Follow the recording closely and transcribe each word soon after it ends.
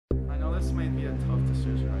this might be a tough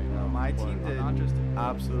decision right now. My but team I'm did not interested.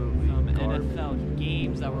 absolutely garbage. NFL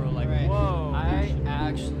games that were like, Right. whoa. I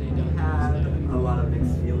actually don't Had understand. a lot of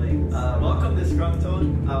mixed feelings. Welcome to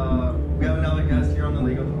Scrumtoad. We have another guest here on the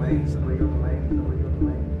League of the Lanes.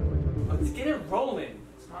 Let's get it rolling.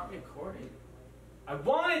 It's not recording. I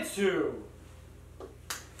wanted to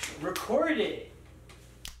record it.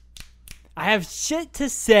 I have shit to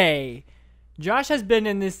say. Josh has been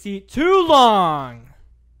in this seat too long.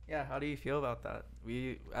 Yeah, how do you feel about that?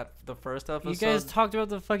 We at the first episode. You guys talked about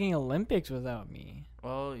the fucking Olympics without me.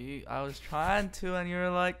 Well, I was trying to, and you were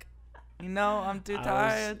like, I'm too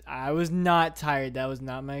tired. I was not tired. That was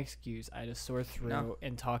not my excuse. I had a sore throat, No.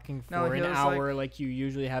 and talking No, for he an was hour like you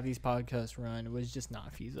usually have these podcasts run was just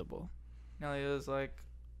not feasible. No, he was like,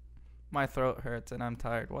 my throat hurts and I'm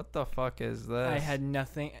tired. What the fuck is this? I had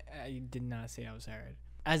nothing. I did not say I was tired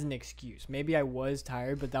as an excuse. Maybe I was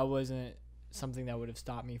tired, but that wasn't something that would have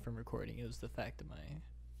stopped me from recording. It was the fact that my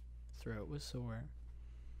throat was sore.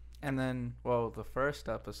 And then, the first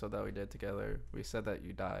episode that we did together, we said that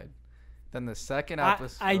you died. Then the second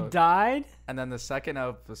episode, I died. And then the second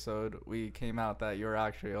episode, we came out that you were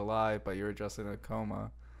actually alive, but you were just in a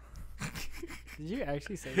coma. Did you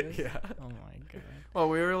actually say this? Yeah. Oh my god. Well,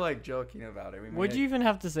 we were like joking about it. What'd you even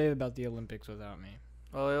have to say about the Olympics without me?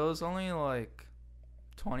 Well, it was only like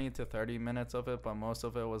 20 to 30 minutes of it, but most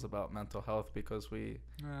of it was about mental health because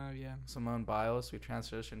Yeah. Simone Biles, we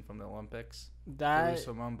transitioned from the Olympics That through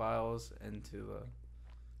Simone Biles into the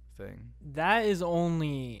thing. that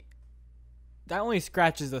only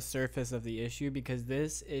scratches the surface of the issue, because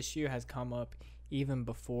this issue has come up even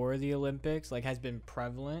before the Olympics, like has been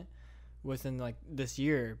prevalent within like this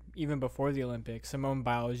year. Even before the Olympics, Simone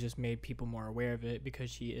Biles just made people more aware of it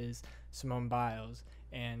because she is Simone Biles,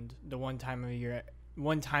 and the one time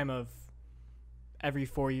of every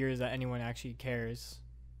 4 years that anyone actually cares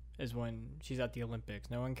is when she's at the Olympics.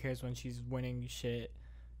 No one cares when she's winning shit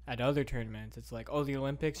at other tournaments. It's like, oh, the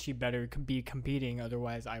Olympics, she better be competing,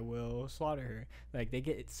 otherwise I will slaughter her. Like, they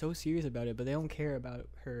get so serious about it, but they don't care about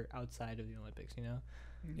her outside of the Olympics, you know?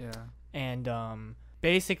 Yeah. And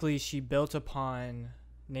basically she built upon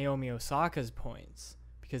Naomi Osaka's points,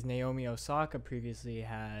 because Naomi Osaka previously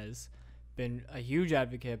has been a huge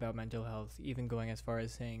advocate about mental health, even going as far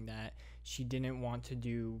as saying that she didn't want to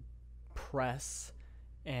do press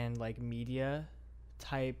and like media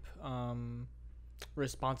type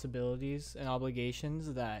responsibilities and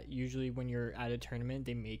obligations that usually when you're at a tournament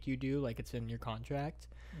they make you do, like it's in your contract.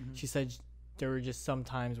 Mm-hmm. She said there were just some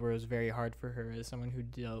times where it was very hard for her, as someone who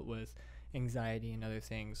dealt with anxiety and other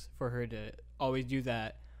things, for her to always do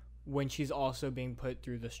that when she's also being put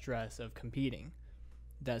through the stress of competing.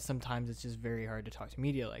 That sometimes it's just very hard to talk to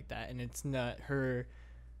media like that, and it's not her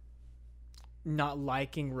not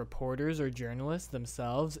liking reporters or journalists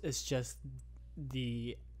themselves, it's just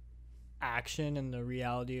the action and the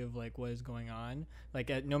reality of like what is going on.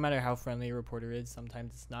 Like no matter how friendly a reporter is,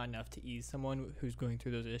 sometimes it's not enough to ease someone who's going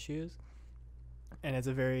through those issues, and it's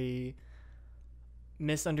a very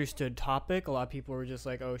misunderstood topic. A lot of people were just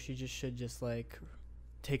like, oh, she just should just like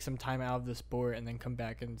take some time out of the sport and then come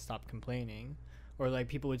back and stop complaining. Or like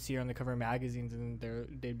people would see her on the cover of magazines and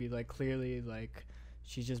they'd be like, clearly like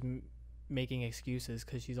she's just making excuses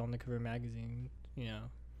because she's on the cover of magazine, you know.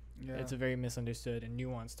 Yeah. It's a very misunderstood and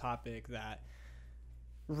nuanced topic that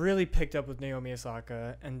really picked up with Naomi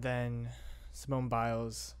Osaka, and then Simone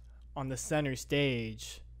Biles on the center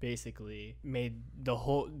stage basically made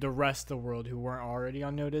the rest of the world who weren't already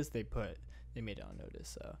on notice, they made it on notice.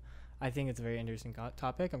 So I think it's a very interesting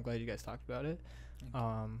topic. I'm glad you guys talked about it.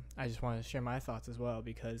 I just want to share my thoughts as well,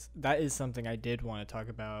 because that is something I did want to talk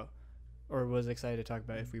about, or was excited to talk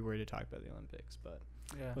about if we were to talk about the Olympics, but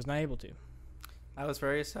was not able to. I was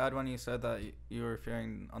very sad when you said that you were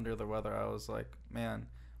feeling under the weather. I was like, man,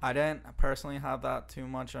 I didn't personally have that too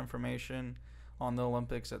much information on the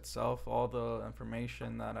Olympics itself. All the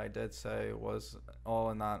information that I did say was all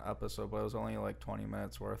in that episode, but it was only like 20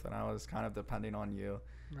 minutes worth, and I was kind of depending on you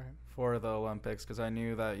for the Olympics because I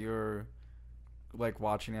knew that you were like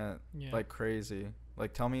watching it like crazy.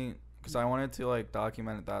 Like, tell me, because I wanted to like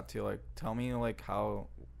document that too. Like, tell me like how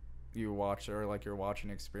you watch it, or like your watching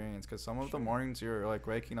experience, because some of the mornings you're like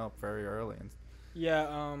waking up very early. And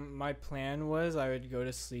my plan was I would go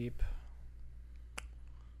to sleep.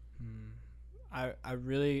 I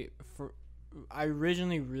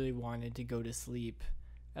originally really wanted to go to sleep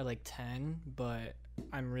at like 10, but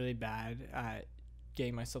I'm really bad at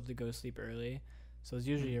getting myself to go to sleep early, so it's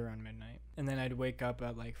usually around midnight, and then I'd wake up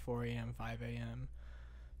at like 4 a.m. 5 a.m.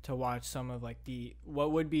 to watch some of like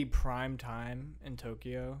what would be prime time in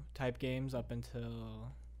Tokyo type games up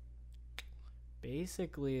until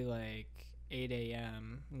basically like 8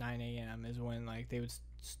 a.m., 9 a.m. is when like they would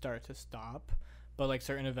start to stop. But like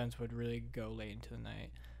certain events would really go late into the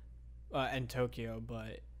night in Tokyo.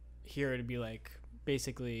 But here it'd be like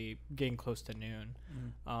basically getting close to noon.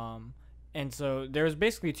 And so there's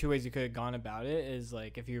basically two ways you could have gone about it. Is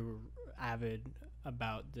like if you were avid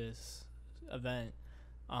about this event,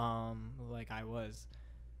 like I was,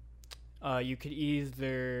 you could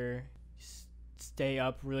either stay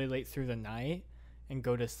up really late through the night and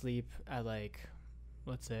go to sleep at like,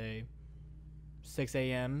 let's say 6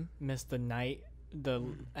 a.m., miss the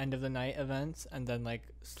end of the night events, and then like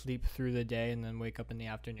sleep through the day and then wake up in the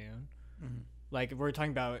afternoon. Like we're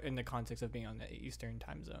talking about in the context of being on the Eastern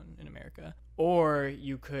time zone in America. Or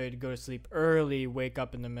you could go to sleep early, wake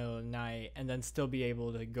up in the middle of the night, and then still be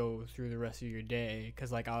able to go through the rest of your day. Because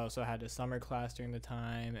like I also had a summer class during the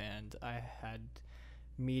time, and I had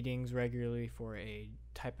meetings regularly for a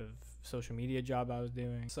type of social media job I was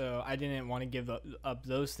doing. So I didn't want to give up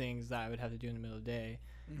those things that I would have to do in the middle of the day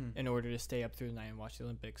in order to stay up through the night and watch the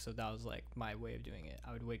Olympics. So that was like my way of doing it.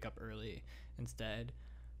 I would wake up early instead.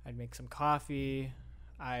 I'd make some coffee.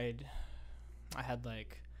 I had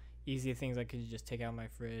like easy things I could just take out of my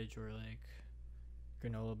fridge, or like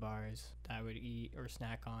granola bars that I would eat or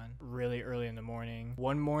snack on really early in the morning.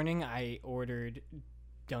 One morning I ordered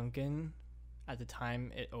Dunkin' at the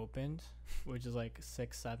time it opened, which is like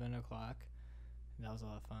 6-7 o'clock. That was a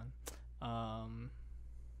lot of fun.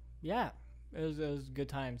 Yeah, it was good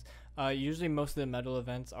times. Usually most of the medal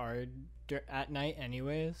events are at night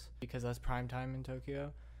anyways, because that's prime time in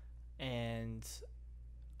Tokyo. And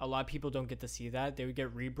a lot of people don't get to see that. They would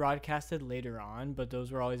get rebroadcasted later on, but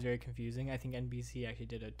those were always very confusing. I think NBC actually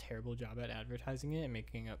did a terrible job at advertising it and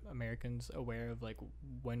making Americans aware of like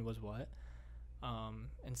when was what.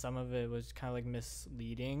 And some of it was kind of like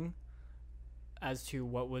misleading as to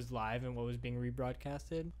what was live and what was being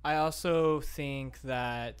rebroadcasted. I also think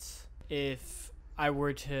that if I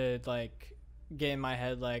were to like get in my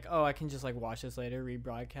head like, oh, I can just like watch this later,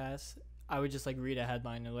 rebroadcast, I would just like read a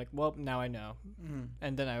headline and like, well, now I know.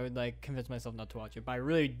 And then I would like convince myself not to watch it. But I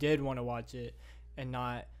really did want to watch it and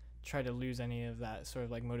not try to lose any of that sort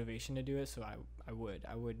of like motivation to do it. So I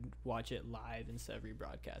would watch it live instead of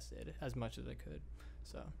rebroadcasted as much as I could.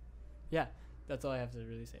 So yeah, that's all I have to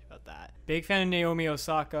really say about that. Big fan of Naomi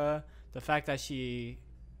Osaka. The fact that she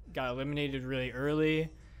got eliminated really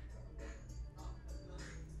early.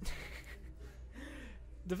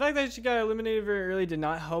 The fact that she got eliminated very early did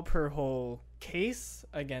not help her whole case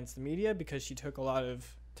against the media, because she took a lot of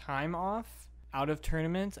time off out of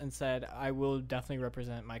tournaments and said, I will definitely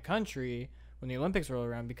represent my country when the Olympics roll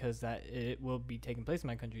around, because that it will be taking place in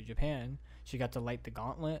my country, Japan. She got to light the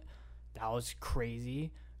gauntlet. That was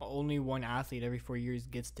crazy. Only one athlete every 4 years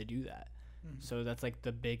gets to do that. So that's like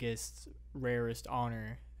the biggest, rarest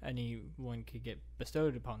honor anyone could get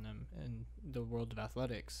bestowed upon them in the world of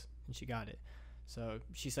athletics, and she got it. So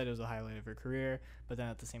she said it was a highlight of her career, but then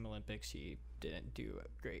at the same Olympics, she didn't do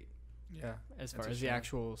great. Yeah. As far as the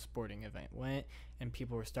actual sporting event went, and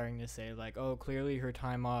people were starting to say like, oh, clearly her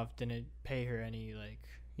time off didn't pay her any like,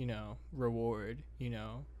 you know, reward, you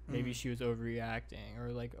know, maybe she was overreacting,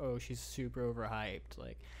 or like, oh, she's super overhyped.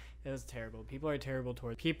 Like, it was terrible. People are terrible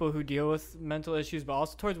towards people who deal with mental issues, but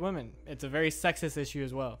also towards women. It's a very sexist issue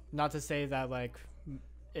as well. Not to say that like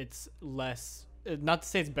it's less, not to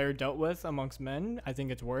say it's better dealt with amongst men. I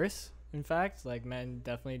think it's worse. In fact, like, men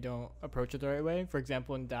definitely don't approach it the right way. For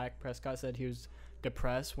example, when Dak Prescott said he was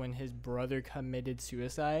depressed when his brother committed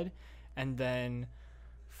suicide, and then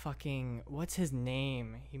fucking, what's his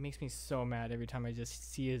name? He makes me so mad every time I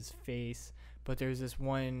just see his face. But there's this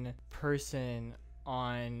one person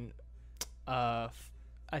on, I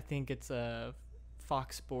think it's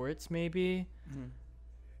Fox Sports maybe.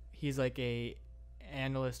 He's like a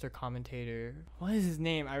analyst or commentator. What is his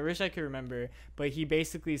name? I wish I could remember, but he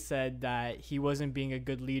basically said that he wasn't being a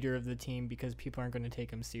good leader of the team because people aren't going to take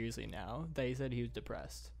him seriously now, that he said he was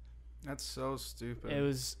depressed. That's so stupid. It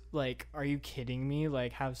was like, are you kidding me?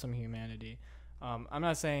 Like, have some humanity. I'm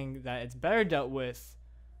not saying that it's better dealt with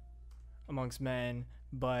amongst men,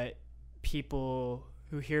 but people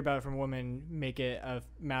who hear about it from women make it a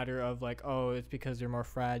matter of like, oh, it's because they're more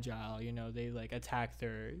fragile, you know, they like attack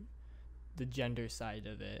the gender side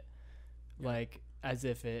of it, like as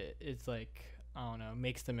if it's like, I don't know,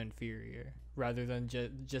 makes them inferior, rather than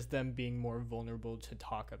just them being more vulnerable to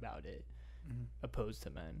talk about it, opposed to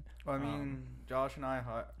men. Well, I mean, Josh and I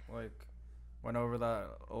like went over that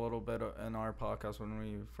a little bit in our podcast when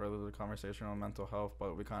we furthered the conversation on mental health,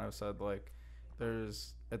 but we kind of said like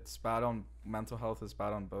it's bad on mental health is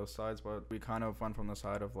bad on both sides, but we kind of went from the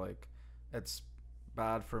side of like it's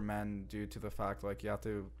bad for men due to the fact like you have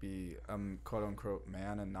to be quote unquote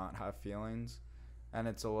man and not have feelings, and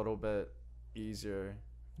it's a little bit easier,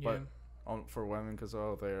 but for women because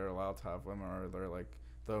they're allowed to have women, or they're like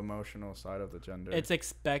the emotional side of the gender. It's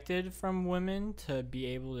expected from women to be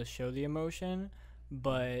able to show the emotion,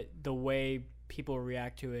 but the way people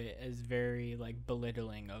react to it is very like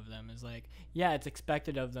belittling of them. Is like, yeah, it's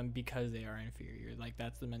expected of them because they are inferior. Like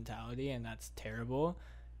that's the mentality, and that's terrible.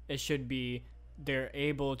 It should be they're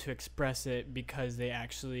able to express it because they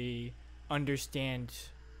actually understand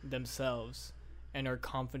themselves and are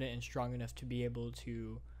confident and strong enough to be able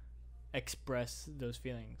to express those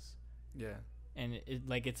feelings. Yeah. And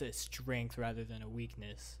it's a strength rather than a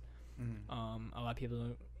weakness. A lot of people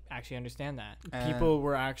don't actually understand that. People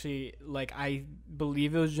were actually like, I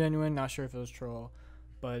believe it was genuine, not sure if it was troll,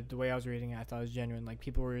 but the way I was reading it, I thought it was genuine. Like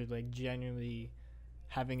people were like genuinely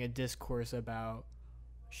having a discourse about,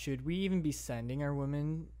 should we even be sending our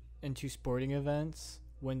women into sporting events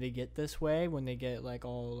when they get this way, when they get like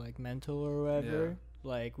all like mental or whatever? Yeah.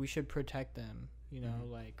 Like we should protect them, you know,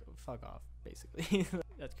 like fuck off basically.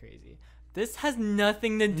 That's crazy. This has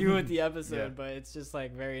nothing to do with the episode, but it's just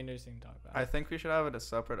like very interesting to talk about. I think we should have a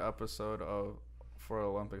separate episode for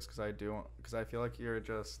Olympics because I feel like you're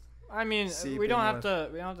just. I mean, we don't have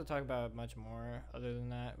to talk about much more other than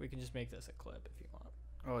that. We can just make this a clip if you want.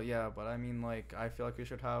 Oh yeah, but I mean, like, I feel like we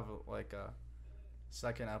should have like a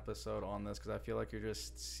second episode on this because I feel like you're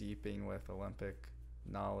just seeping with Olympic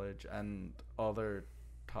knowledge and other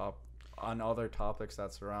topics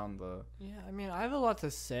that surround the. Yeah, I mean, I have a lot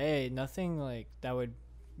to say. Nothing like that would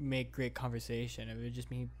make great conversation. It would just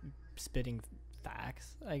be spitting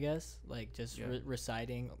facts, I guess, like just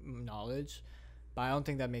reciting knowledge. But I don't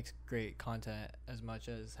think that makes great content as much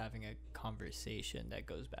as having a conversation that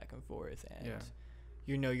goes back and forth, and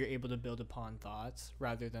you're able to build upon thoughts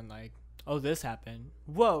rather than like, oh, this happened.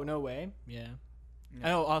 Whoa, no way. Yeah.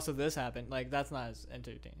 Oh, also this happened. Like that's not as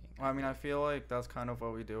entertaining. Well, I mean, I feel like that's kind of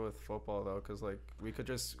what we do with football though, because like we could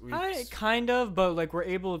just. Kind of, but like we're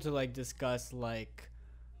able to like discuss like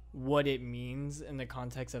what it means in the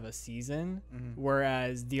context of a season,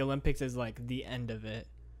 whereas the Olympics is like the end of it.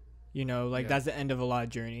 You know, like that's the end of a lot of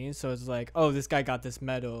journeys. So it's like, oh, this guy got this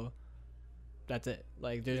medal. That's it.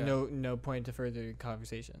 Like there's no point to further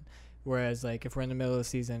conversation. Whereas like if we're in the middle of the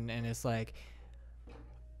season and it's like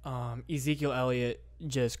Ezekiel Elliott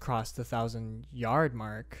just crossed the 1,000-yard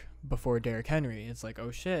mark before Derrick Henry, it's like,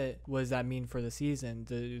 oh shit, what does that mean for the season?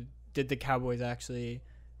 Did the Cowboys actually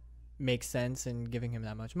make sense in giving him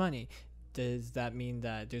that much money? Does that mean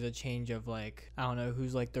that there's a change of like, I don't know,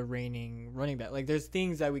 who's like the reigning running back? Like there's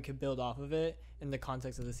things that we could build off of it in the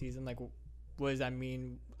context of the season. Like what does that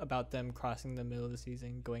mean about them crossing the middle of the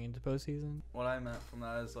season going into postseason? What I meant from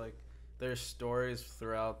that is like there's stories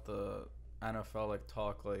throughout the NFL like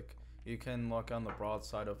talk, like you can look on the broad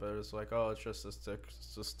side of it. It's like, oh, it's just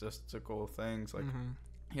statistical things.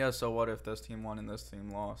 Like, so what if this team won and this team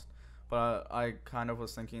lost? But I kind of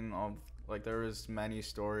was thinking of like there was many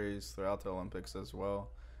stories throughout the Olympics as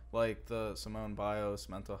well, like the Simone Biles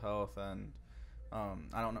mental health and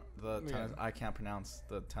I don't know the tennis. I can't pronounce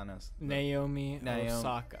the tennis. Naomi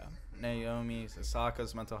Osaka. Naomi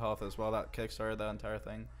Osaka's mental health as well. That kickstarted that entire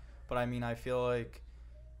thing. But I mean, I feel like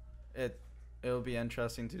it'll be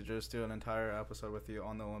interesting to just do an entire episode with you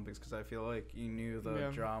on the Olympics because I feel like you knew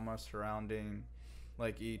the drama surrounding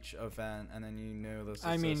like each event, and then you knew the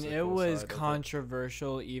statistical I mean, it was side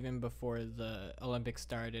controversial even before the Olympics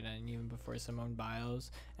started and even before Simone Biles.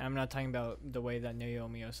 And I'm not talking about the way that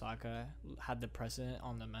Naomi Osaka had the precedent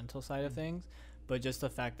on the mental side of things, but just the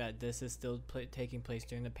fact that this is still taking place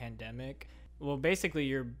during the pandemic. Well, basically,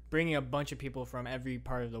 you're bringing a bunch of people from every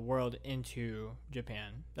part of the world into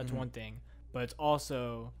Japan. That's one thing. But it's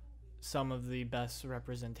also some of the best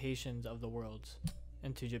representations of the world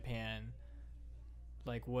into Japan.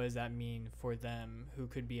 Like, what does that mean for them who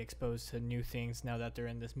could be exposed to new things now that they're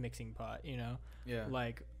in this mixing pot, you know? Yeah.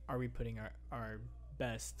 Like, are we putting our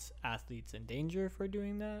best athletes in danger for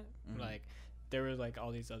doing that? Like, there were, like,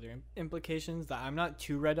 all these other implications that I'm not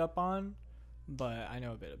too read up on, but I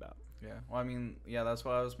know a bit about. Yeah. Well, I mean, that's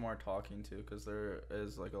what I was more talking to because there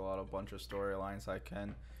is, like, a bunch of storylines that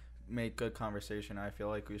can make good conversation. I feel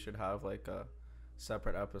like we should have, like, a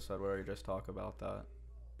separate episode where we just talk about that.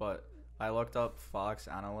 But I looked up Fox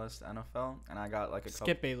Analyst NFL, and I got like a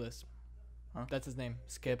Skip Bayless. Huh? That's his name.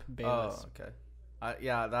 Skip Bayless. Oh, okay.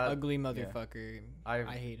 That ugly motherfucker. I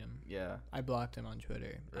hate him. Yeah. I blocked him on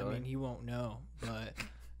Twitter. Really? I mean, he won't know, but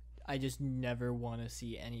I just never want to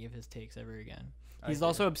see any of his takes ever again. He's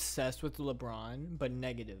also obsessed with LeBron, but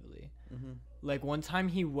negatively. Mm-hmm. Like, one time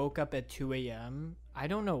he woke up at 2 a.m. I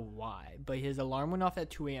don't know why, but his alarm went off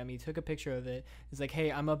at 2 a.m. He took a picture of it. He's like,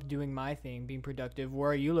 hey, I'm up doing my thing, being productive.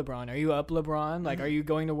 Where are you, LeBron? Are you up, LeBron? Like, are you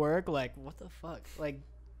going to work? Like, what the fuck? Like,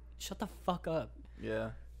 shut the fuck up.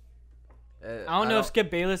 Yeah. I don't know if Skip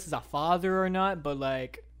Bayless is a father or not, but,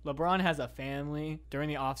 like, LeBron has a family. During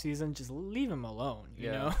the offseason, just leave him alone,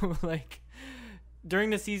 you know? Like,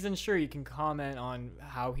 during the season, sure, you can comment on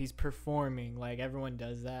how he's performing. Like, everyone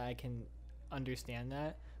does that. I can understand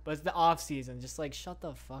that. But it's the offseason. Just, like, shut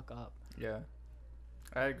the fuck up. Yeah.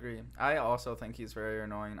 I agree. I also think he's very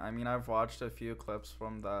annoying. I mean, I've watched a few clips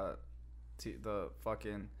from the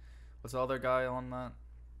fucking... What's the other guy on that?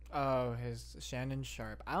 Oh, his Shannon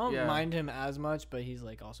Sharp. I don't mind him as much, but he's,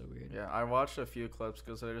 like, also weird. Yeah, I watched a few clips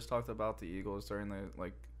because they just talked about the Eagles during the,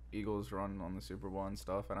 like, Eagles run on the Super Bowl and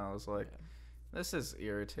stuff, and I was like, this is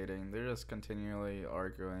irritating. They're just continually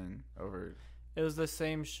arguing over... It was the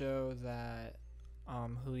same show that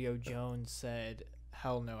Julio Jones said,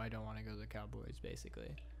 hell no, I don't want to go to the Cowboys,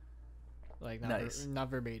 basically. Like, not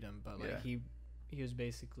verbatim, but, like, he was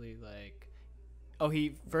basically, like... Oh,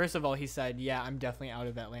 first of all, he said, yeah, I'm definitely out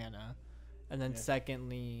of Atlanta. And then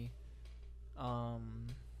secondly,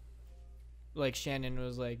 like, Shannon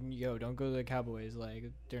was like, yo, don't go to the Cowboys. Like,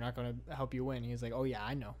 they're not going to help you win. He's like, oh, yeah,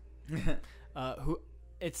 I know.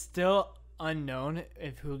 It's still unknown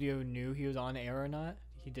if Julio knew he was on air or not.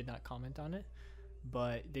 He did not comment on it.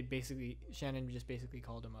 But Shannon just basically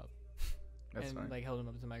called him up. That's and, funny. like, held him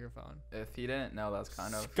up to the microphone. If he didn't know, that's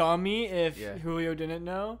kind of... Scummy if Julio didn't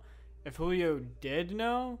know. If Julio did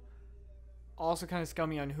know, also kind of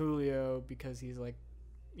scummy on Julio because he's, like,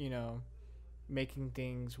 you know, making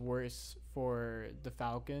things worse for the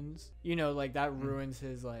Falcons. You know, like, that ruins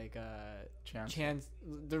his, like,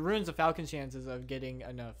 ruins the Falcons' chances of getting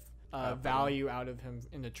enough value out of him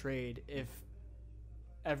in the trade if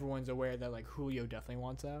everyone's aware that, like, Julio definitely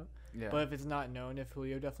wants out. Yeah. But if it's not known if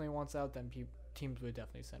Julio definitely wants out, then teams would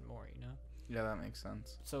definitely send more, you know? Yeah, that makes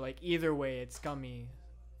sense. So, like, either way, it's scummy.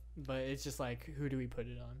 But it's just like, who do we put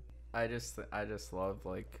it on? I just love,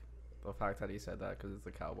 like, the fact that he said that because it's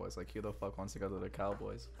the Cowboys. Like, who the fuck wants to go to the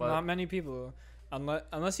Cowboys? But not many people,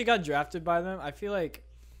 unless you got drafted by them. I feel like,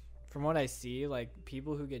 from what I see, like,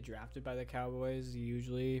 people who get drafted by the Cowboys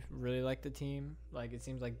usually really like the team. Like, it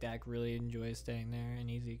seems like Dak really enjoys staying there,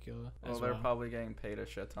 and Ezekiel. Well, they're probably getting paid a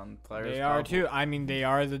shit ton. Players. They are too. I mean, they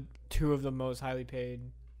are the two of the most highly paid.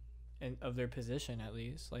 Of their position, at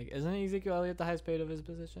least. Like, isn't Ezekiel Elliott the highest paid of his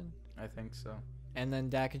position? I think so. And then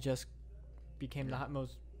Dak just became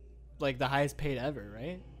the highest paid ever,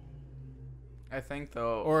 right? I think,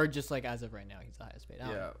 though. Or just, like, as of right now, he's the highest paid.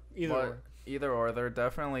 Either or. They're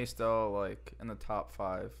definitely still, like, in the top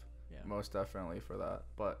 5. Yeah. Most definitely for that.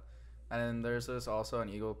 And then there's this also an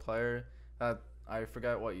Eagle player that I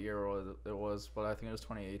forget what year it was, but I think it was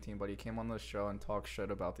 2018. But he came on the show and talked shit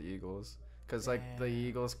about the Eagles. Because, like, the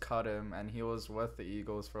Eagles cut him, and he was with the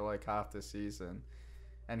Eagles for, like, half the season.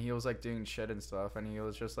 And he was, like, doing shit and stuff. And he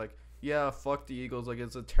was just like, yeah, fuck the Eagles. Like,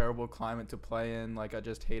 it's a terrible climate to play in. Like, I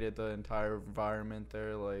just hated the entire environment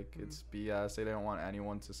there. Like, it's BS. They didn't want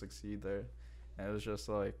anyone to succeed there. And it was just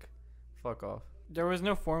like, fuck off. There was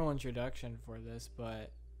no formal introduction for this,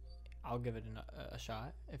 but I'll give it a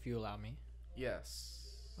shot, if you allow me. Yes.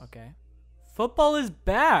 Okay. Football is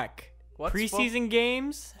back. What's preseason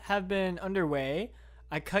games have been underway.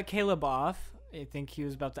 I cut Caleb off. I think he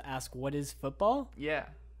was about to ask, what is football? Yeah.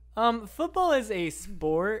 Football is a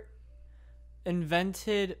sport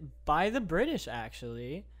invented by the British,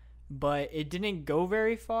 actually, but it didn't go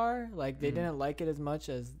very far. Like, they didn't like it as much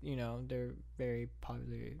as, you know, they're very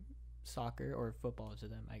popular soccer or football to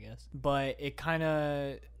them, I guess. But it kind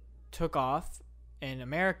of took off in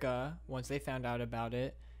America once they found out about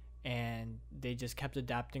it. And they just kept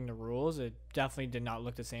adapting the rules. It definitely did not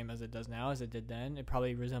look the same as it does now, as it did then. It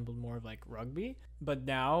probably resembled more of like rugby. But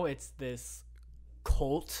now it's this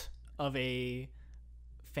cult of a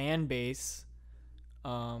fan base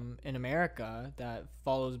in America that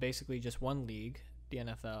follows basically just one league, the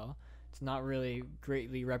NFL. It's not really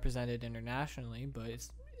greatly represented internationally, but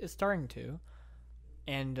it's starting to.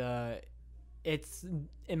 And it's,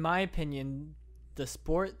 in my opinion, the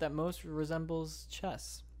sport that most resembles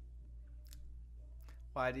chess.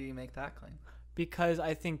 Why do you make that claim? Because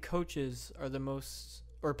I think coaches are the most,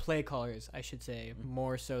 or play callers, I should say,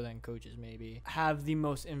 more so than coaches maybe, have the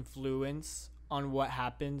most influence on what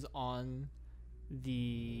happens on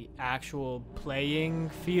the actual playing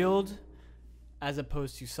field as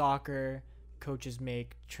opposed to soccer. Coaches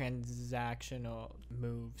make transactional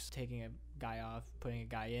moves, taking a guy off, putting a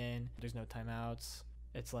guy in. There's no timeouts.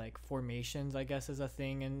 it's like formations, I guess, is a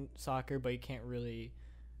thing in soccer, but you can't really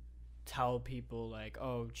tell people like,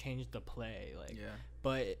 oh, change the play, like. Yeah.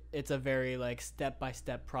 But it's a very like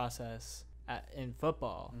step-by-step process in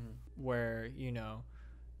football, where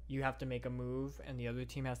you have to make a move and the other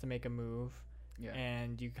team has to make a move. Yeah.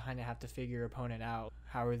 And you kind of have to figure your opponent out.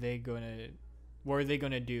 What are they going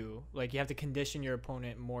to do? Like, you have to condition your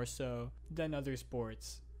opponent more so than other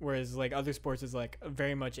sports. Whereas, like, other sports is, like,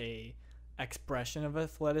 very much a expression of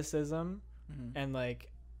athleticism and,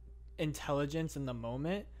 like, intelligence in the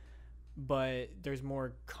moment. But there's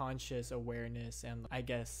more conscious awareness and, I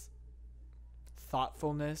guess,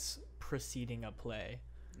 thoughtfulness preceding a play.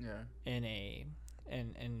 Yeah.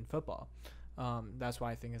 In football. That's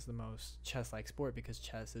why I think it's the most chess-like sport, because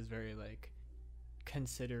chess is very like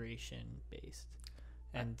consideration based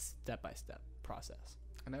and step-by-step process.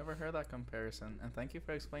 I never heard that comparison, and thank you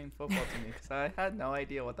for explaining football to me, because I had no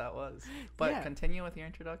idea what that was. But Yeah. continue with your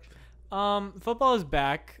introduction. Football is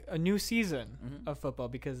back, a new season of football,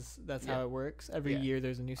 because that's how Yeah. it works. Every Yeah. year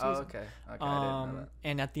there's a new season. Oh, okay. I didn't know that.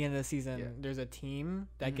 And at the end of the season, Yeah. there's a team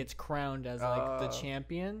that gets crowned as like the Oh.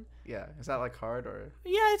 champion. Yeah. Is that like hard or?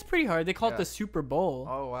 Yeah, it's pretty hard. They call it Yeah. the Super Bowl,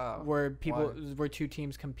 Oh wow. where Why? where two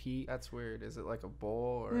teams compete. That's weird. Is it like a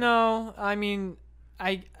bowl or? No, I mean,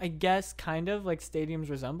 I guess kind of like stadiums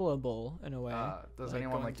resemble a bowl in a way. Does like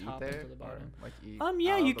anyone going like eat top there into the bottom. or like eat? Yeah, out of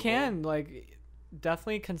you the bowl? can like.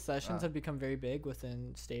 Definitely concessions Ah. have become very big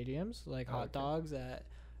within stadiums, like Oh, hot okay. dogs at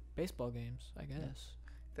baseball games, I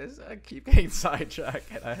guess. I keep getting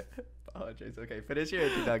sidetracked, and I apologize. Okay, finish your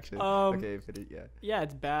introduction. Okay, finish. Yeah. Yeah,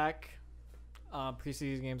 it's back.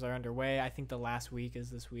 Preseason games are underway. I think the last week is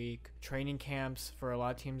this week. Training camps for a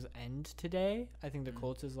lot of teams end today. I think the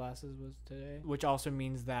Colts' last was today, which also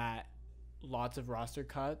means that lots of roster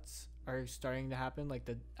cuts are starting to happen, like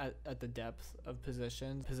at the depth of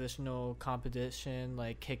positions, positional competition,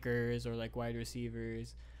 like kickers or like wide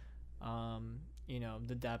receivers.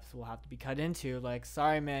 The depth will have to be cut into. Like,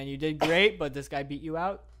 sorry, man, you did great, but this guy beat you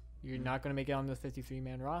out. You're not going to make it on the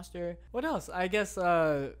 53-man roster. What else? I guess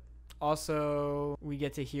also we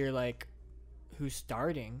get to hear like who's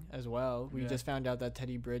starting as well. We just found out that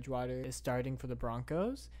Teddy Bridgewater is starting for the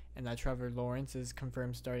Broncos, and that Trevor Lawrence is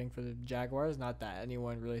confirmed starting for the Jaguars. Not that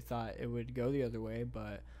anyone really thought it would go the other way,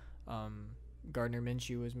 but Gardner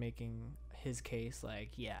Minshew was making his case like,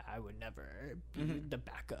 yeah, I would never be the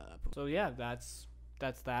backup. So yeah, that's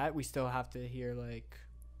that. We still have to hear like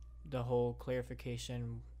the whole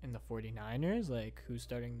clarification in the 49ers, like who's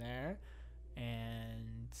starting there.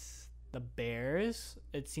 And the Bears,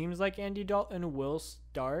 it seems like Andy Dalton will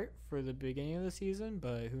start for the beginning of the season,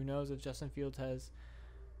 but who knows if Justin Fields has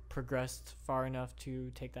progressed far enough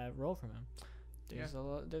to take that role from him. There's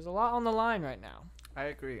a lot on the line right now. I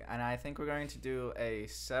agree, and I think we're going to do a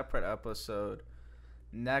separate episode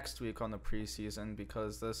next week on the preseason,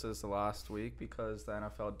 because this is the last week, because the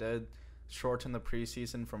NFL did shorten the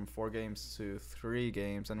preseason from 4 games to 3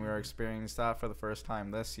 games, and we are experiencing that for the first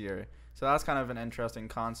time this year. So that's kind of an interesting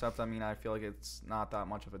concept. I mean, I feel like it's not that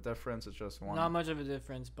much of a difference. It's just one. Not much of a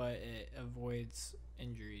difference, but it avoids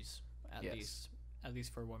injuries at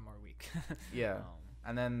least for one more week. Yeah.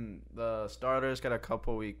 And then the starters get a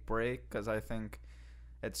couple week break, because I think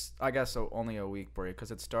only a week break,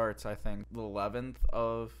 because it starts, I think, the 11th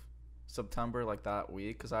of September, like that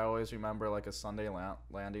week, because I always remember like a Sunday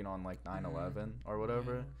landing on like 9/11 or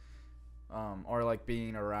whatever. Or like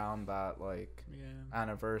being around that like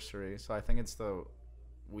anniversary. So I think it's the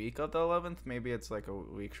week of the 11th. Maybe it's like a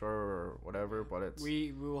week short or whatever, but it's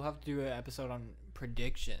we will have to do an episode on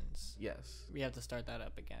predictions. Yes. We have to start that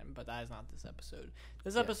up again, but that is not this episode.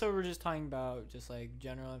 This episode we're just talking about just like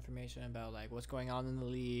general information about like what's going on in the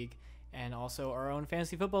league, and also our own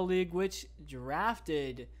fantasy football league, which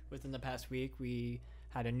drafted within the past week. We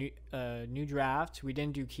had a new draft. We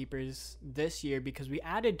didn't do keepers this year because we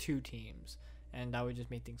added 2 teams, and that would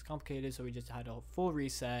just make things complicated. So we just had a full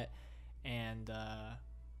reset, and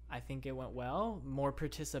I think it went well. More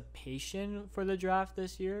participation for the draft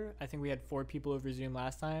this year. I think we had 4 people over Zoom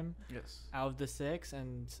last time. Yes. Out of the 6,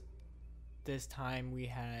 and this time we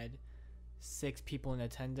had 6 people in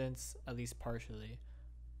attendance, at least partially,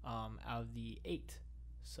 out of the 8.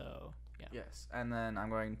 So yeah. Yes. And then I'm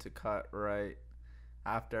going to cut right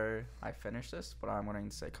after I finish this, but I'm going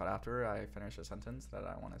to say cut after I finish a sentence that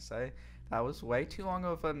I want to say. That was way too long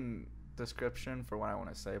of a description for what I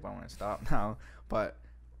want to say, but I want to stop now. But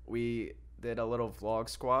we did a little vlog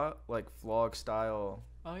squat, like vlog style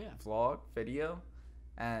vlog video,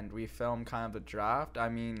 and we filmed kind of the draft. I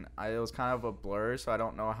mean, it was kind of a blur, so I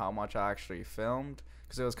don't know how much I actually filmed,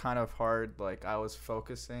 because it was kind of hard. Like, I was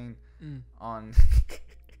focusing on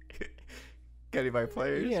getting my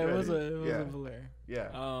players. Yeah, it was ready. a blur.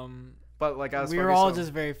 Yeah. But like I was We were all focused on-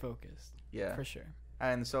 just very focused. yeah. For sure.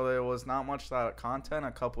 And so there was not much that content,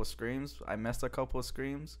 a couple of screams. I missed a couple of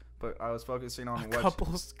screams, but I was focusing on A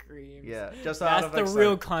couple screams. Yeah, just out That's of the excitement.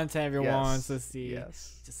 real content everyone Yes, wants to see.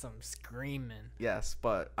 Yes. Just some screaming. Yes,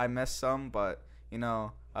 but I missed some, but you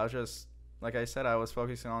know, I was just like I said, I was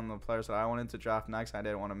focusing on the players that I wanted to draft next. I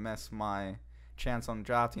didn't want to miss my chance on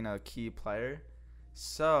drafting a key player.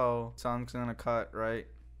 So I'm gonna cut right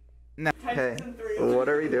now. Hey, what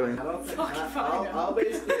are we doing? I'll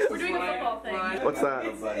basically. We're doing a football thing. What's that?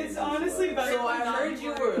 It's honestly better. So I heard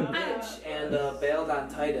you were a bitch and bailed on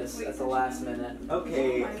Titus at the last minute.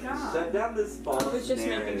 Okay, Oh my God. shut down this false I was just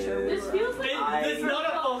making sure. narrative. This feels like That's not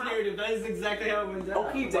a false narrative. That is exactly how it went down.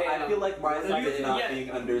 Okay, but I feel like my side is not Yeah.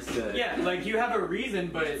 being understood. Yeah, like you have a reason,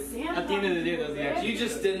 but at the end of the day, that's the actual. You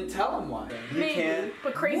just didn't tell him why. You maybe, can't.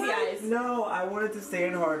 but crazy What? eyes. No, I wanted to stay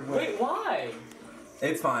in Hardwood. Wait, why?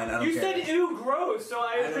 It's fine. I don't You care. said ew, gross, so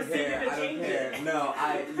I I don't proceeded care. to I don't change care. it.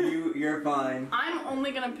 No, you're fine. I'm only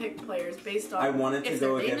gonna pick players based on I wanted to if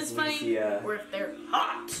go their name against is funny Lucia. or if they're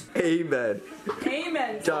hot. Amen.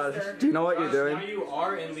 Amen. Josh, sister. do you know what you're doing? Now you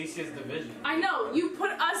are in Licia's division. I know you put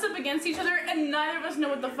us up against each other, and neither of us know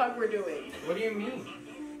what the fuck we're doing. What do you mean?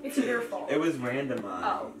 It's your fault. It was randomized.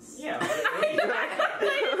 Oh. Yeah.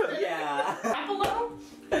 Yeah. Apollo?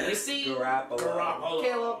 You see, Garoppolo.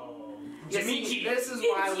 Caleb, Jimmy you see, G. this is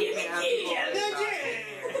why we can't have people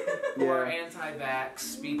who are Yeah.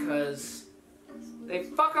 anti-vax because they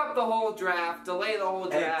fuck up the whole draft, delay the whole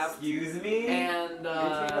draft, Excuse me? and You're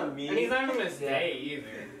And he's not even gonna stay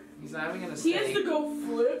either. he's not even gonna He stay. has to go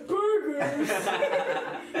flip burgers.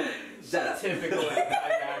 Shut up. Typical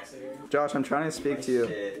anti-vaxxer. Josh, I'm trying to speak to you.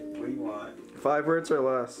 Shit. What do you want? 5 words or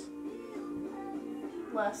less.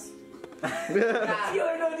 Less. Yeah. Deal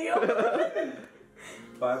or no deal?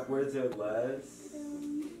 5 words or less?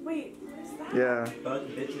 Wait, what is that? Fuck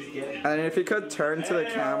bitches get. And if you could turn to the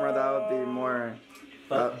camera, that would be more.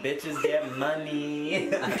 Fuck bitches get money.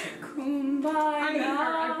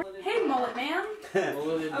 Kumbaya. Hey, mullet man.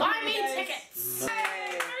 Buy me tickets.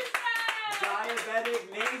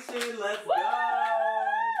 Diabetic Nation, let's go!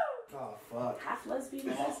 Oh fuck. Half lesbian,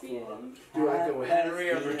 lesbian. Do I go with Henry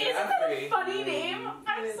or Isn't that a funny name?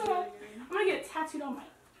 I'm gonna get it tattooed on my.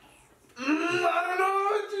 I don't know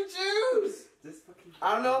what to choose. This fucking. I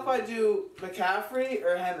don't know if I do McCaffrey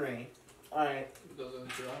or Henry. Alright. Those are the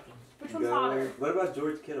two options. Which one's hotter? What about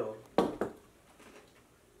George Kittle?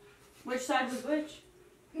 Which side was which?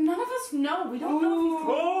 None of us know. We don't know.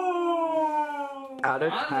 Oh! Out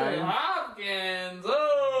of Andre 10. Hopkins.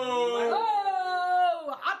 Oh.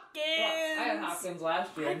 Oh, Hopkins! I had Hopkins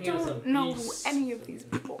last year, I and he was a don't know beast. any of these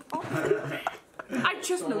people. I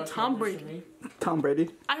just know Tom Brady. Tom Brady.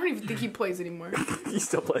 I don't even think he plays anymore. He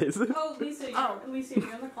still plays. Oh, Lisa, you're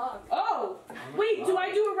on the clock. Oh, wait, do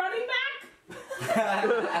I do a running back?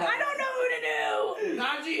 I don't know who to do.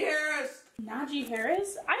 Najee Harris. Najee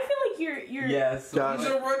Harris? I feel like you're. Yes. Josh, He's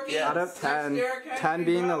a rookie. out of 10, 10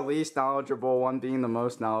 being the least knowledgeable, 1 being the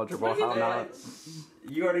most knowledgeable. What do you How not?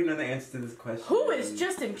 You already know the answer to this question. Who is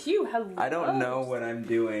Justin Pugh? Hello. I don't know what I'm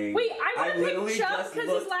doing. Wait, I want to literally pick Chubb just because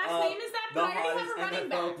his looked last up name is that, the but I already have a hottest running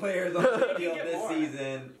NFL back. players on the field get this more.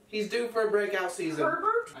 season. He's due for a breakout season.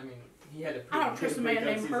 Herbert? I mean, he had a I don't trust a man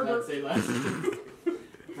named Herbert.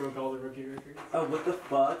 Broke all the rookie records. Oh, what the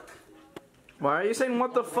fuck? Why are you saying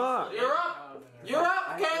what the fuck? You're up. You're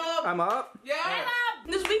up, Caleb. I'm up? Yeah.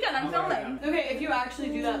 This weekend I'm filming. Okay, if you actually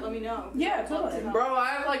do that, let me know. Yeah, totally. Bro, I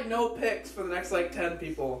have like no picks for the next like 10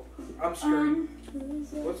 people. I'm screwed.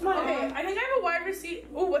 What's my Okay, I think I have a wide receiver.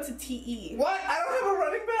 Oh, what's a TE? What? I don't have a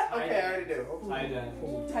running back? Okay, I already do. Tight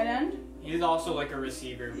end. Tight end? He's also like a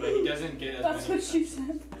receiver, but he doesn't get as That's many. what she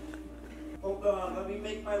said. Hold on, let me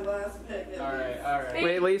make my last pick. All right. Hey,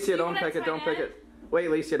 Wait, do Alicia, you don't want a pick it, tight don't pick end? it. Wait,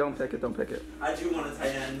 Alicia, don't pick it, don't pick it. I do want a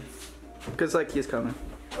tight end. Because, like, he's coming.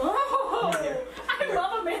 Oh, I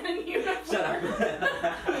love a man in uniform. Shut up.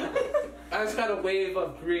 I just got a wave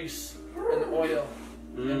of grease and oil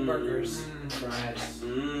and burgers. Fries.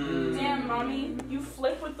 Damn, mommy, you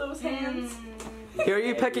flip with those hands. Here are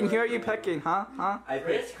you picking, huh? Huh? I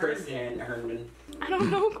picked Chris Herndon. I don't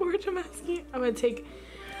know, Court, I'm asking. I'm gonna take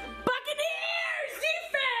Buccaneers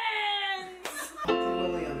defense.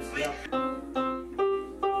 Williams, yep.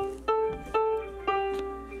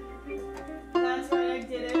 That's right, I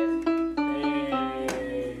did it.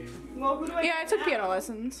 Well, who do I Yeah, I took piano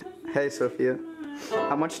lessons. Hey, Sophia.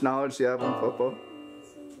 How much knowledge do you have on football?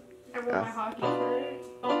 I wore my hockey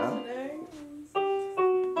shirt today.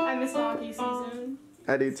 I missed hockey season.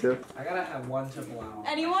 I do too. I gotta have one triple out.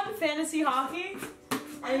 Anyone? Fantasy hockey?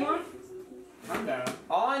 Anyone? I'm down.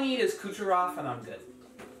 All I I need is Kucherov, and I'm good.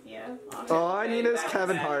 Yeah. All I need is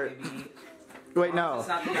Kevin Hart. Wait, no. It's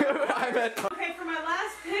not the- I meant. Okay, for my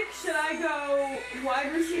last pick, should I go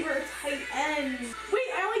wide receiver or tight end? Wait,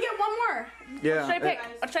 I only get one more. Yeah. What should I pick?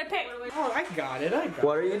 What should I pick? Oh, I got it.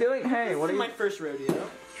 What are you doing? Hey, what are you? my first rodeo.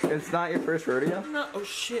 It's not your first rodeo, No. Oh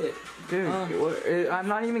shit. dude. I'm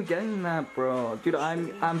not even getting that, bro. Dude,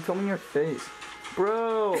 I'm filming your face,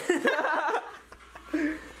 bro.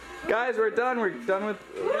 Guys, we're done. We're done with.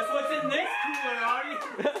 Guess what's in this cooler,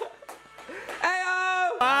 Audie?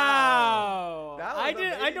 Ayo! Wow. That was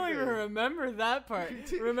I don't even amazing. remember that part.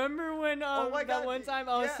 Remember when Oh my that God, one time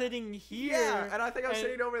I was yeah. sitting here Yeah, and I think I was and-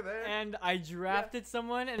 sitting over there. and I drafted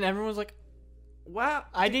someone and everyone was like, Wow.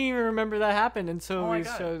 I didn't even remember that happened until Oh my we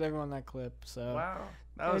God. showed everyone that clip. So Wow.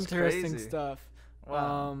 That was interesting crazy. stuff.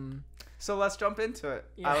 Wow. So let's jump into it.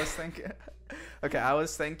 Yeah. I was thinking. Okay, I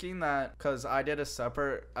was thinking that because I did a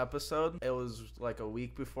separate episode. It was like a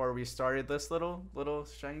week before we started this little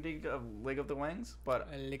shindig of League of the Wings, but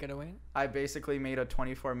Lick it away. I basically made a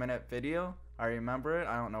 24-minute video. I remember it.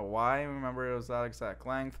 I don't know why I remember it was that exact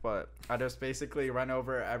length, but I just basically ran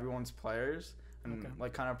over everyone's players and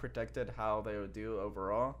like kind of predicted how they would do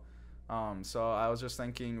overall. So I was just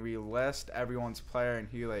thinking we list everyone's player and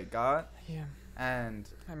who they got. Yeah. And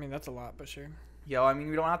I mean, that's a lot, but sure. yeah, I mean,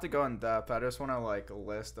 we don't have to go in depth. I just want to like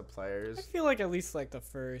list the players. I feel like at least like the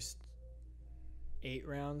first 8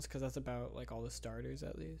 rounds, because that's about like all the starters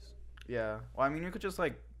at least. Yeah. Well, I mean, you could just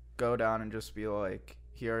like go down and just be like,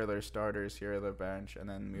 here are their starters, here are their bench, and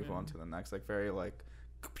then move on to the next. Like very like,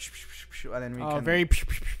 and then we can. Very.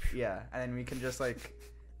 Yeah, and then we can just like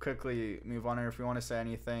quickly move on. Or if we want to say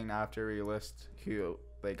anything after we list who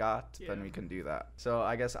they got, then Yeah. we can do that. So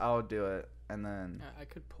I guess I'll do it, and then I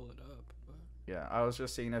could pull it up. But... yeah, I was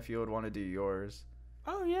just seeing if you would want to do yours.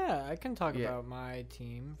 Oh yeah, I can talk Yeah. about my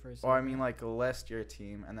team for a second. Or I mean, like list your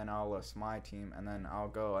team, and then I'll list my team, and then I'll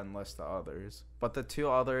go and list the others. But the 2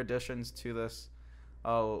 other additions to this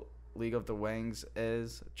League of the Wings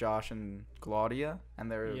is Josh and Claudia, and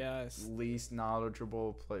they're Yes. least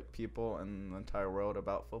knowledgeable people in the entire world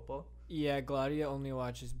about football. Yeah, Gladia only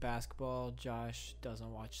watches basketball. Josh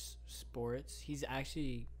doesn't watch sports. He's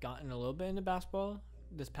actually gotten a little bit into basketball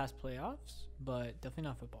this past playoffs, but definitely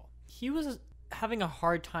not football. He was having a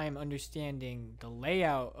hard time understanding the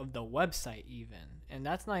layout of the website even, and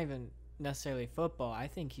that's not even necessarily football. I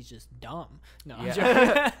think he's just dumb. No, I'm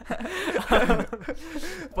Yeah. joking.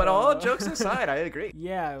 But all jokes aside, I agree.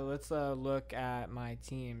 Yeah, let's look at my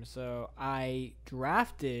team. So I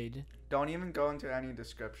drafted. Don't even go into any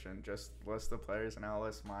description. Just list the players, and I'll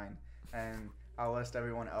list mine, and I'll list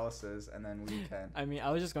everyone else's, and then we can. I mean,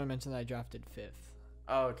 I was just going to mention that I drafted 5th.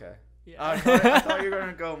 Oh, okay. Yeah. I thought you were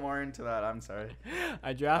gonna go more into that. I'm sorry.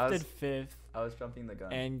 I drafted 5th. I was jumping the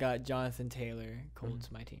gun. And got Jonathan Taylor,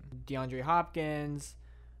 Colts, my team. DeAndre Hopkins,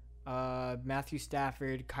 Matthew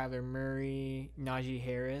Stafford, Kyler Murray, Najee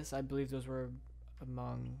Harris. I believe those were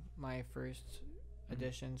among my first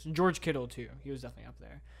additions. George Kittle, too. He was definitely up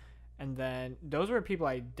there. And then those were people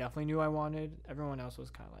I definitely knew I wanted. Everyone else was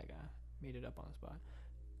kind of like made it up on the spot.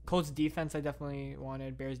 Colts defense I definitely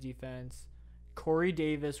wanted. Bears defense. Corey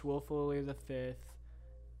Davis, Will Fuller the 5th.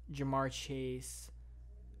 Jamar Chase.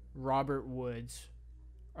 Robert Woods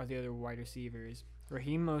are the other wide receivers.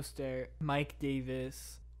 Raheem Mostert, Mike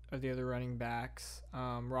Davis are the other running backs.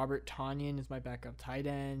 Robert Tonyan is my backup tight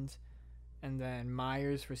end. And then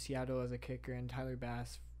Myers for Seattle as a kicker and Tyler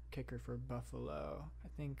Bass, kicker for Buffalo. I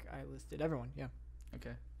think I listed everyone, yeah.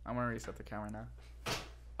 Okay. I'm gonna reset the camera now.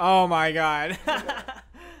 Oh my god.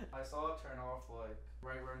 I saw it turn off like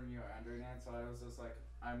right when you were ending it, so I was just like,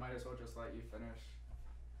 I might as well just let you finish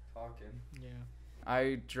talking. Yeah.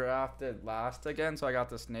 I drafted last again, so I got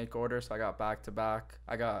the snake order, so I got back to back.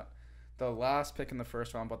 I got the last pick in the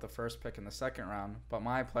first round, but the first pick in the second round. But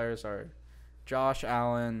my players are Josh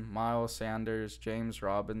Allen, Miles Sanders, James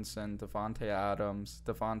Robinson, Devontae Adams,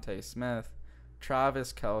 Devontae Smith,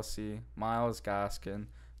 Travis Kelce, Myles Gaskin,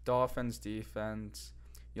 Dolphins defense,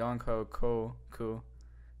 Younghoe Koo,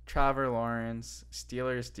 Trevor Lawrence,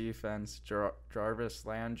 Steelers defense, Jarvis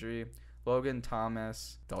Landry, Logan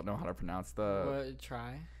Thomas, don't know how to pronounce the What,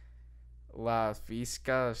 try? La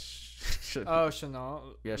Visca.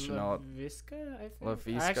 Chanel. Yeah, Chanel. LaVisca, I think.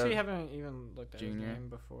 LaVisca I actually haven't even looked at his Jr. name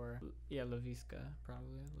before. Yeah, LaVisca,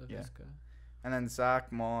 probably. LaVisca. And then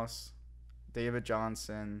Zach Moss, David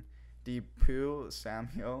Johnson, Deepu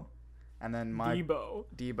Samuel, and then Debo.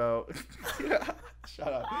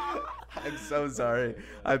 Shut up. I'm so sorry.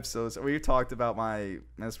 We've talked about my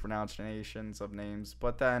mispronunciations of names,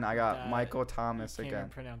 but then I got Michael Thomas Can't again. even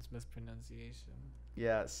pronounce mispronunciation.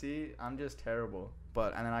 Yeah, see, I'm just terrible.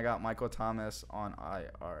 And then I got Michael Thomas on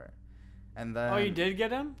IR. And then Oh, you did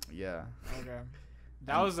get him? Yeah. Okay.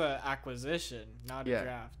 That was a acquisition, not a Yeah.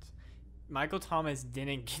 draft. Michael Thomas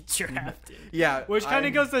didn't get drafted. Yeah. Which kind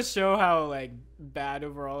of goes to show how like bad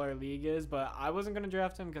overall our league is. But I wasn't gonna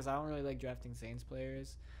draft him because I don't really like drafting Saints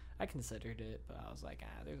players. I considered it, but I was like,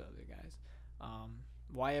 there's other guys.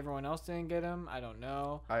 Why everyone else didn't get him, I don't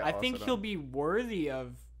know. I think he'll be worthy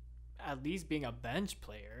of at least being a bench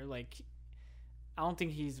player. Like, I don't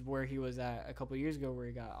think he's where he was at a couple years ago, where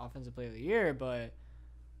he got Offensive Player of the Year. But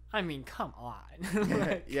I mean, come on.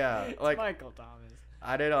 Like, Yeah, it's like Michael Thomas.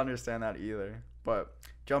 I didn't understand that either. But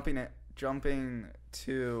jumping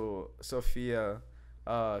to Sophia,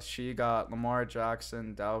 she got Lamar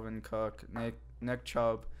Jackson, Dalvin Cook, Nick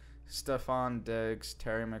Chubb, Stephon Diggs,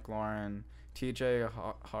 Terry McLaurin, T.J.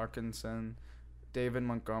 Hawkinson, David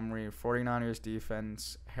Montgomery, 49ers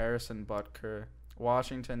defense, Harrison Butker,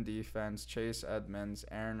 Washington defense, Chase Edmonds,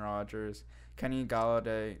 Aaron Rodgers, Kenny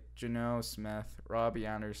Galladay, Geno Smith, Robbie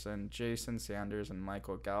Anderson, Jason Sanders, and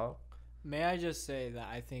Michael Gallup. May I just say that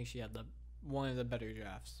I think she had one of the better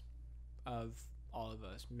drafts of all of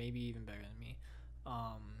us. Maybe even better than me.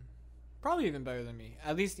 Probably even better than me.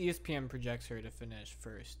 At least ESPN projects her to finish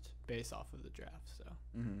first based off of the draft. So.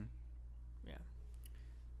 Mm-hmm. Yeah.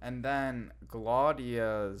 And then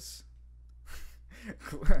Claudia's.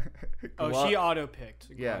 She auto-picked.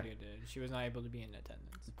 Yeah. Claudia did. She was not able to be in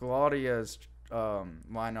attendance. Claudia's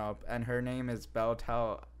lineup, and her name is Bell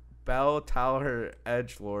Tower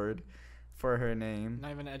Edgelord for her name.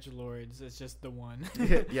 Not even Edgelords. It's just the one.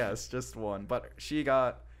 Yes, just one. But she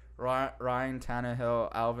got Ryan Tannehill,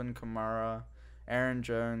 Alvin Kamara, Aaron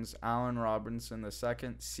Jones, Allen Robinson II,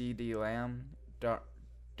 C.D. Lamb,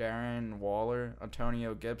 Darren Waller,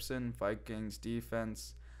 Antonio Gibson, Vikings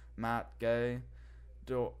defense, Matt Gay,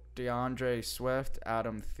 DeAndre Swift,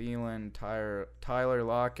 Adam Thielen, Tyler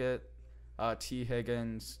Lockett, T.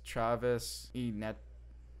 Higgins, Travis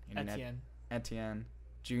Etienne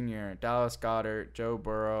Jr., Dallas Goedert, Joe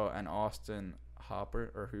Burrow, and Austin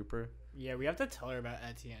Hooper. Yeah, we have to tell her about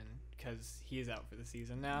Etienne because he is out for the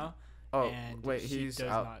season now. Oh, and wait, she he's does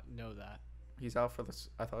out. not know that. He's out for this.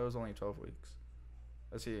 I thought it was only 12 weeks.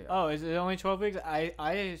 Is he? Oh, is it only 12 weeks?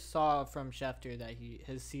 I saw from Schefter that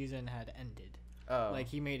his season had ended. Oh. Like,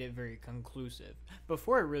 he made it very conclusive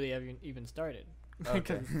before it really even started.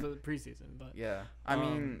 Because it's the preseason. But Yeah. I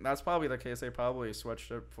mean, that's probably the case. They probably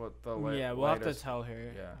switched it for the yeah, we'll have to tell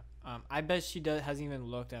her. Yeah. I bet she hasn't even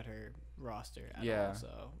looked at her roster at all.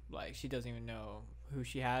 So, like, she doesn't even know who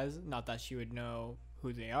she has. Not that she would know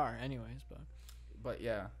who they are anyways, But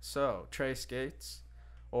yeah. So, Trace Gates,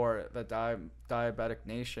 or the Diabetic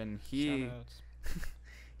Nation,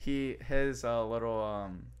 his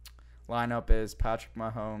little lineup is Patrick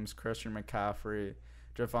Mahomes, Christian McCaffrey,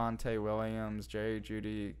 Javonte Williams, Jerry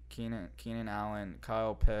Jeudy, Keenan Allen,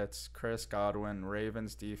 Kyle Pitts, Chris Godwin,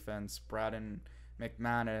 Ravens defense, Braden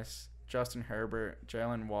McManus, Justin Herbert,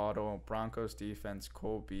 Jalen Waddle, Broncos defense,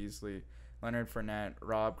 Cole Beasley, Leonard Fournette,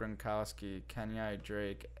 Rob Gronkowski, Kenny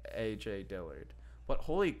Drake, AJ Dillard. But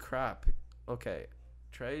holy crap. Okay,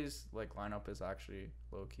 Trey's lineup is actually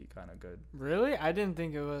low-key kind of good. Really? I didn't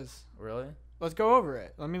think it was. Really? Let's go over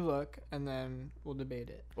it. Let me look, and then we'll debate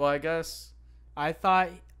it. Well, I guess... I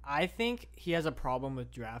think he has a problem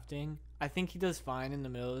with drafting. I think he does fine in the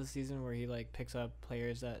middle of the season where he picks up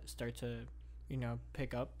players that start to,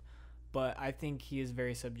 pick up. But I think he is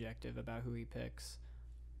very subjective about who he picks.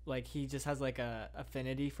 He just has a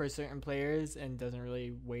affinity for certain players and doesn't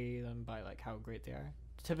really weigh them by how great they are.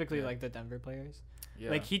 Typically the Denver players.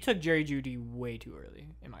 Yeah. He took Jerry Jeudy way too early,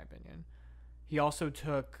 in my opinion. He also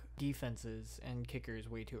took defenses and kickers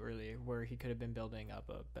way too early, where he could have been building up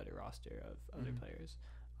a better roster of other players.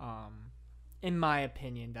 In my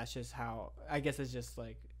opinion, that's just how. I guess it's just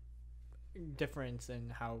difference in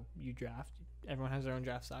how you draft. Everyone has their own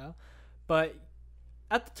draft style, but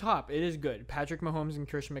at the top, it is good. Patrick Mahomes and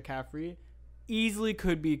Christian McCaffrey easily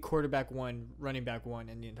could be quarterback 1, running back 1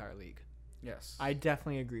 in the entire league. Yes. I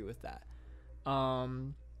definitely agree with that.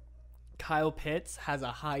 Kyle Pitts has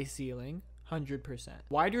a high ceiling. 100%.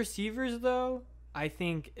 Wide receivers, though, I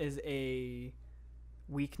think is a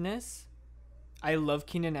weakness. I love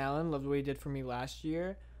Keenan Allen. Love the way he did for me last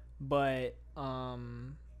year. But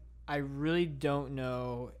I really don't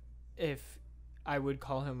know if I would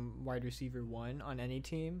call him wide receiver 1 on any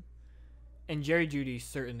team. And Jerry Jeudy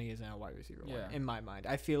certainly isn't a wide receiver 1 in my mind.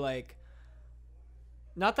 I feel like,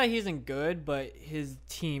 not that he isn't good, but his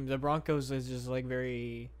team, the Broncos, is just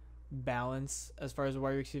very... balance as far as the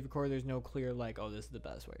wide receiver core. There's no clear this is the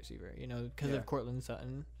best wide receiver, because of Cortland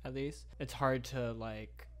Sutton. At least it's hard to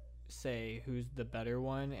say who's the better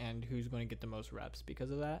one and who's going to get the most reps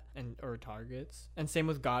because of that, and or targets. And same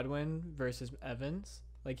with Godwin versus Evans.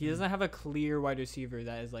 Like he doesn't have a clear wide receiver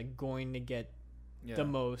that is like going to get the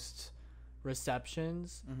most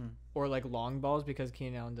receptions or like long balls, because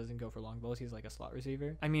Keenan Allen doesn't go for long balls. He's like a slot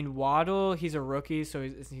receiver. I mean, Waddle, he's a rookie, so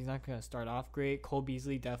he's not going to start off great. Cole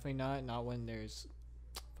Beasley, definitely not when there's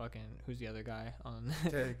fucking, who's the other guy on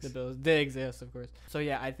the Bills? Diggs, yes, of course. So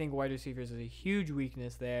yeah, I think wide receivers is a huge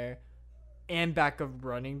weakness there. And back of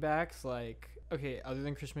running backs, like, okay, other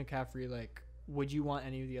than Christian McCaffrey, like, would you want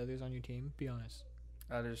any of the others on your team? Be honest.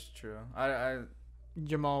 That is true. I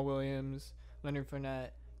Jamal Williams, Leonard Fournette,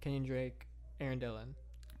 Kenyon Drake, Aaron Dillon.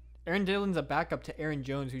 Aaron Dillon's a backup to Aaron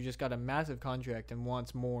Jones, who just got a massive contract and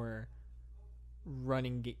wants more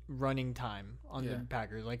running time on the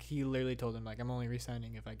Packers. Like, he literally told him, like, I'm only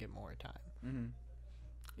re-signing if I get more time.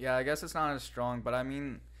 Yeah, I guess it's not as strong, but I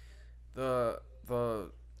mean, the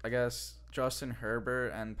I guess Justin Herbert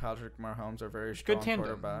and Patrick Mahomes are very strong good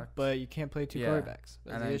tandem, quarterbacks. But you can't play two quarterbacks. That's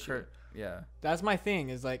and the then issue. That's my thing.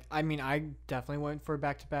 Is like, I mean, I definitely went for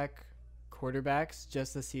back-to-back quarterbacks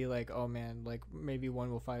just to see, like, oh man, like maybe one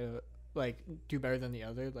will do better than the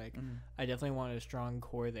other. Like, I definitely wanted a strong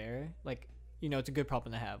core there. Like, you know, it's a good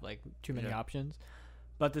problem to have, like, too many options.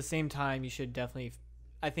 But at the same time, you should definitely,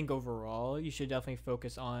 I think overall, you should definitely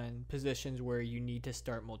focus on positions where you need to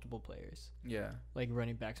start multiple players. Yeah. Like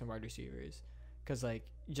running backs and wide receivers. Because, like,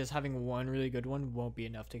 just having one really good one won't be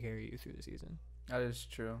enough to carry you through the season. That is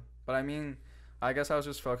true. But, I mean, I guess I was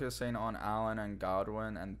just focusing on Allen and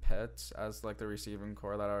Godwin and Pitts as, like, the receiving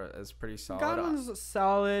core that is pretty solid. Godwin's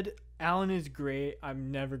solid. Allen is great.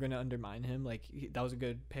 I'm never going to undermine him. Like, that was a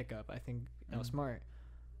good pickup. I think that was smart.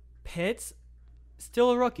 Pitts,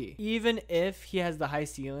 still a rookie. Even if he has the high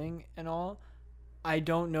ceiling and all, I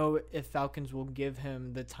don't know if Falcons will give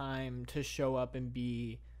him the time to show up and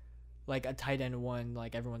be like a tight end one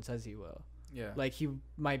like everyone says he will. Yeah. Like, he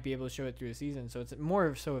might be able to show it through the season, so it's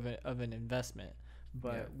more so of an investment.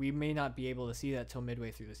 But we may not be able to see that till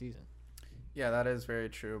midway through the season. Yeah, that is very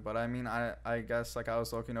true. But I mean, I guess, like, I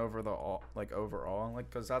was looking over the overall, like,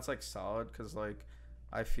 because that's, like, solid, because, like,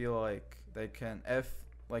 I feel like they can, if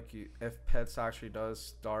Pitts actually does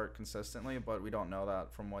start consistently, but we don't know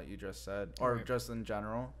that from what you just said, or just in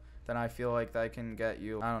general, then I feel like they can get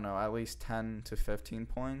you, I don't know, at least 10 to 15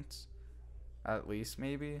 points, at least,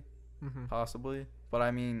 maybe, possibly. But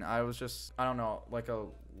I mean, I don't know, like a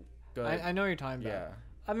good. I know what you're talking about. Yeah.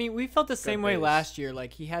 I mean, we felt the same way last year.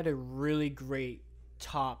 Like, he had a really great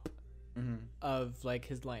top of, like,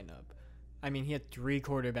 his lineup. I mean, he had 3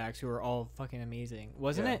 quarterbacks who were all fucking amazing.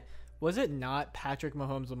 Wasn't it? Was it not Patrick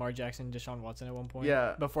Mahomes, Lamar Jackson, Deshaun Watson at one point?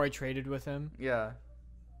 Yeah. Before I traded with him? Yeah.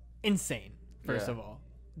 Insane, first of all,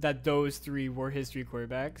 that those 3 were his 3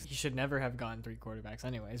 quarterbacks. He should never have gotten 3 quarterbacks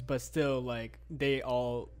anyways, but still, like, they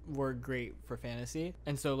all were great for fantasy.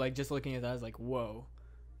 And so, like, just looking at that, I was like, whoa,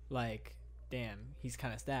 like, damn, he's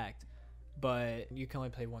kind of stacked. But you can only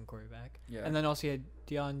play one quarterback. Yeah. And then also you had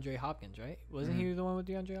DeAndre Hopkins, right? Wasn't he the one with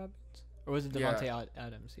DeAndre Hopkins? Or was it Devontae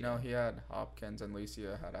Adams? No, he had Hopkins and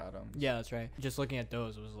Licia had Adams. Yeah, that's right. Just looking at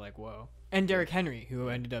those was like, whoa. And Derrick Henry, who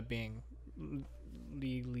ended up being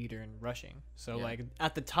league leader in rushing. So, like,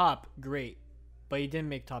 at the top, great. But he didn't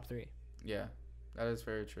make top 3. Yeah, that is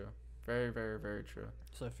very true. Very, very, very true.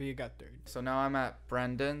 So, for you got 3rd. So, now I'm at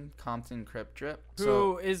Brendan Compton Crip Drip.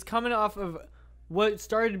 Who is coming off of what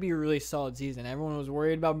started to be a really solid season. Everyone was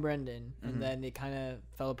worried about Brendan. And then it kind of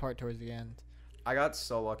fell apart towards the end. I got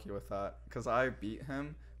so lucky with that because I beat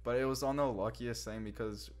him, but it was on the luckiest thing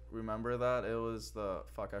because remember that it was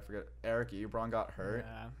I forget, Eric Ebron got hurt,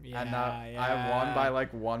 and I won by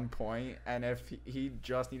like 1 point, and if he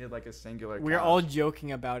just needed like a singular catch. We were all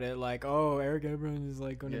joking about it, like, oh, Eric Ebron is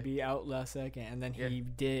like going to be out last second, and then he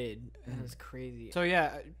did. It was crazy. So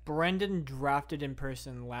yeah, Brendan drafted in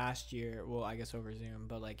person last year. Well, I guess over Zoom,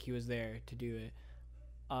 but like he was there to do it.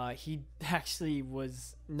 He actually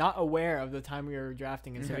was not aware of the time we were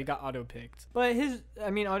drafting, and so he got auto-picked. But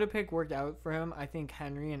auto-pick worked out for him. I think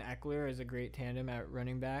Henry and Eckler is a great tandem at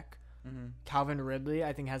running back. Calvin Ridley,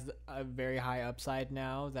 I think, has a very high upside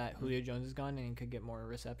now that Julio Jones is gone and he could get more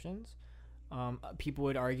receptions. People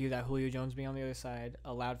would argue that Julio Jones being on the other side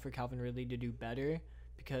allowed for Calvin Ridley to do better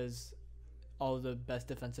because all of the best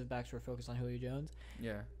defensive backs were focused on Julio Jones.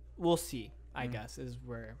 Yeah. We'll see. I guess is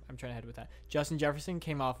where I'm trying to head with that. Justin Jefferson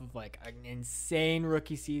came off of like an insane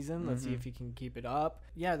rookie season. Let's see if he can keep it up.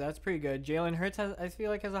 Yeah, that's pretty good. Jalen Hurts I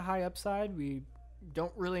feel like has a high upside. We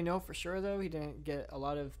don't really know for sure though. He didn't get a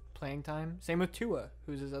lot of playing time. Same with Tua,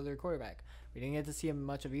 who's his other quarterback. We didn't get to see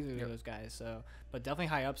much of either of those guys. So, but definitely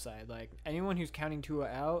high upside. Like anyone who's counting Tua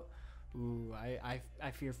out Ooh, I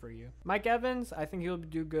fear for you. Mike Evans, I think he'll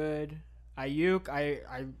do good. Ayuk,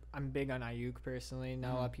 I'm big on Ayuk personally.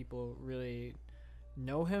 Not a lot of people really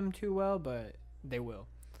know him too well, but they will.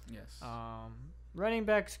 Yes. Running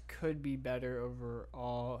backs could be better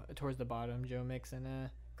overall towards the bottom. Joe Mixon,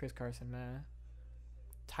 Chris Carson,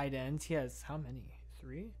 Tight ends, he has how many?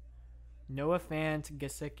 3? Noah Fant,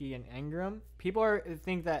 Gesicki, and Ingram. People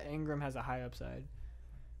think that Ingram has a high upside,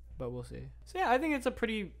 but we'll see. So yeah, I think it's a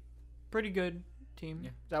pretty good team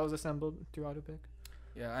that was assembled through AutoPick.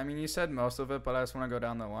 Yeah, I mean, you said most of it, but I just want to go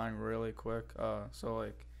down the line really quick. So,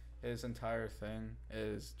 like, his entire thing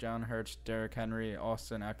is Jalen Hurts, Derrick Henry,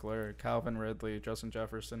 Austin Eckler, Calvin Ridley, Justin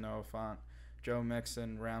Jefferson, Noah Fant, Joe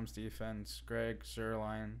Mixon, Rams defense, Greg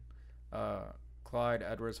Zuerlein, Clyde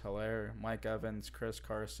Edwards-Helaire, Mike Evans, Chris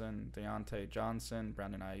Carson, Deontay Johnson,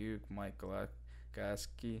 Brandon Ayuk, Mike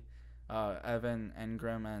Gesicki, Evan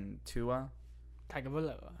Ingram, and Tua.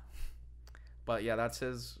 Tagovailoa. But, yeah, that's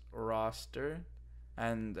his roster.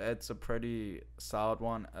 And it's a pretty solid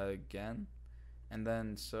one again. And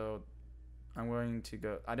then, so, I'm going to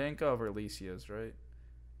go... I didn't go over Alicia's, right?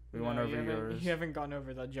 We went over yours. You haven't gone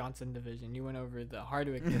over the Johnson division. You went over the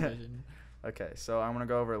Hardwick division. Okay, so I'm going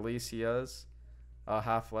to go over Alicia's.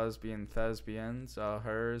 Half lesbian thespians.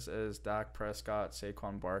 Hers is Dak Prescott,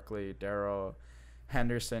 Saquon Barkley, Darrell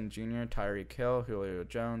Henderson Jr., Tyreek Hill, Julio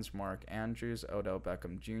Jones, Mark Andrews, Odell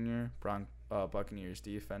Beckham Jr., Buccaneers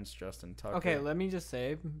defense, Justin Tucker. Okay, let me just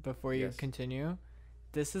say before you continue,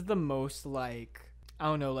 this is the most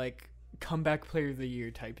comeback player of the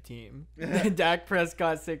year type team. Dak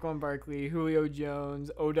Prescott, Saquon Barkley, Julio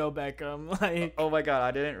Jones, Odell Beckham. Oh my God,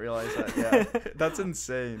 I didn't realize that. Yeah, that's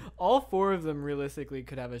insane. All 4 of them realistically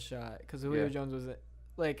could have a shot because Julio Jones was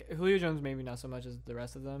Julio Jones maybe not so much as the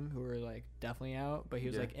rest of them who were definitely out, but he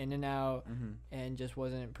was in and out and just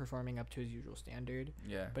wasn't performing up to his usual standard.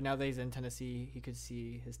 Yeah. But now that he's in Tennessee, he could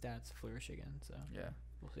see his stats flourish again. So yeah,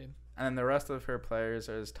 we'll see. And then the rest of her players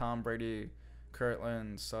is Tom Brady,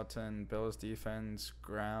 Kirtland, Sutton, Bills defense,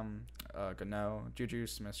 Graham, Gano, Juju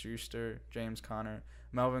Smith-Schuster, James Conner,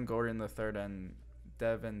 Melvin Gordon III, and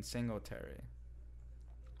Devin Singletary.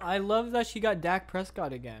 I love that she got Dak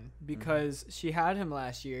Prescott again because she had him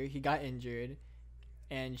last year. He got injured,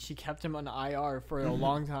 and she kept him on IR for a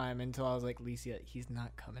long time until I was like, Licia, he's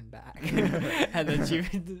not coming back. And then she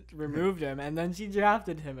removed him, and then she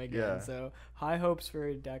drafted him again. Yeah. So high hopes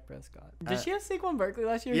for Dak Prescott. Did she have Saquon Barkley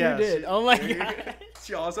last year? Yeah, you did. Oh my God.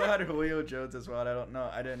 She also had Julio Jones as well.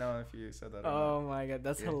 I didn't know if you said that. Oh my God,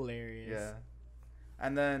 that's hilarious. Yeah.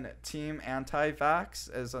 And then Team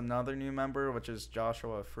Anti-Vax is another new member, which is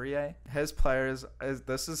Joshua Freya. His players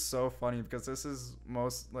this is so funny because this is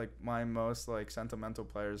my most sentimental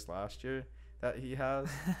players last year that he has.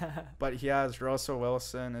 But he has Russell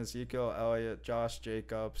Wilson, Ezekiel Elliott, Josh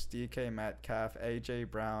Jacobs, DK Metcalf, AJ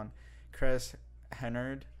Brown, Chris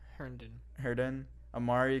Herndon,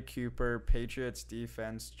 Amari Cooper, Patriots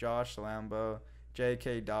defense, Josh Lambo,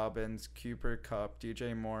 J.K. Dobbins, Cooper Kupp,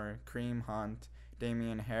 DJ Moore, Kareem Hunt,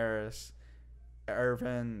 Damian Harris,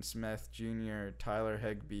 Irvin Smith Jr., Tyler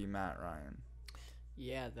Higbee, Matt Ryan.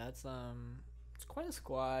 Yeah, that's it's quite a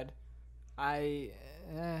squad. I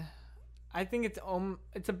think it's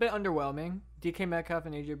a bit underwhelming. DK Metcalf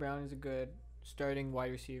and AJ Brown is a good starting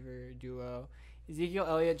wide receiver duo. Ezekiel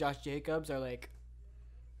Elliott, Josh Jacobs are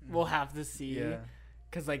we'll have to see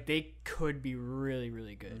because they could be really,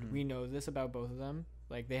 really good. Mm-hmm. We know this about both of them.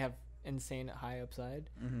 They have insane high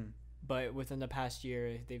upside. Mm-hmm. But within the past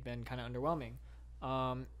year, they've been kind of underwhelming.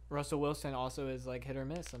 Russell Wilson also is hit or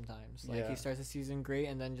miss sometimes. He starts the season great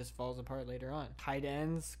and then just falls apart later on. Tight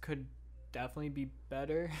ends could definitely be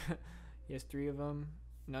better. He has 3 of them.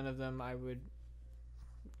 None of them I would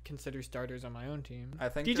consider starters on my own team. I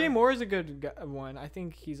think DJ Moore is a good one. I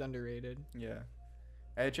think he's underrated. Yeah.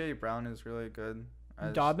 AJ Brown is really good.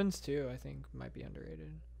 Dobbins too, I think, might be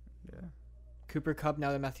underrated. Yeah. Cooper Kupp,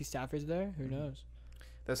 now that Matthew Stafford's there, who knows?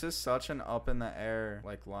 This is such an up in the air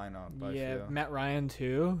lineup. Yeah, I feel. Matt Ryan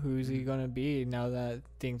too. Who's he gonna be now that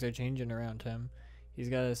things are changing around him? He's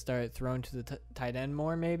got to start throwing to the tight end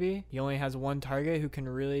more. Maybe he only has one target who can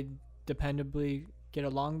really dependably get a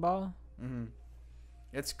long ball. Mm-hmm.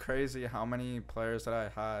 It's crazy how many players that I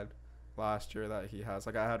had last year that he has.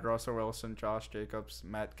 I had Russell Wilson, Josh Jacobs,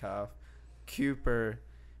 Metcalf, Cooper,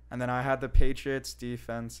 and then I had the Patriots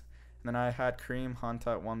defense, and then I had Kareem Hunt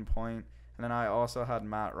at one point. And then I also had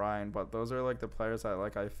Matt Ryan, but those are the players that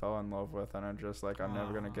I fell in love with, and I'm just I'm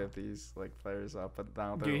never gonna give these players up. But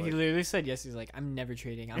now they're dude, he literally said yes. He's I'm never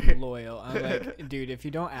trading. I'm loyal. I'm dude, if you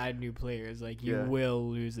don't add new players, you will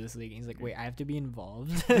lose this league. And he's wait, I have to be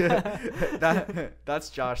involved. That's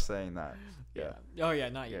Josh saying that. Yeah. Oh yeah,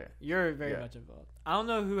 not you. Yeah. You're very Yeah. much involved. I don't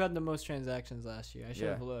know who had the most transactions last year. I should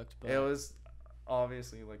have looked, but It was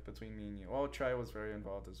obviously like between me and you. Well, Trey was very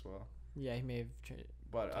involved as well. yeah, he may have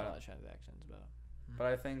But done a lot of transactions, but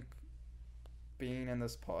I think being in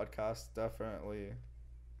this podcast definitely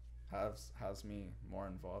has me more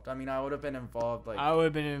involved. I mean, I would have been involved like I would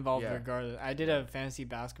have been involved yeah. regardless. I did a fantasy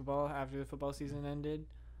basketball after the football season ended.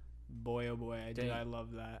 Boy, oh boy, I did. Dang. I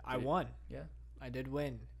love that. I Did- won. yeah. I did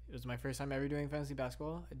win. It was my first time ever doing fantasy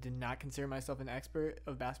basketball. I did not consider myself an expert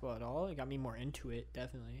of basketball at all. It got me more into it,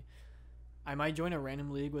 definitely. I might join a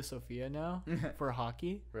random league with Sophia now for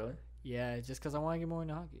hockey. Really? Yeah, just because I want to get more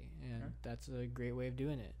into hockey, and Yeah. that's a great way of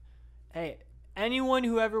doing it. Hey, anyone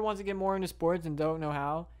who ever wants to get more into sports and don't know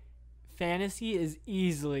how, fantasy is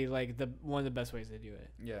easily like one of the best ways to do it.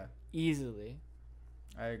 Yeah, Easily.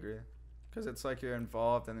 I agree. Because it's like you're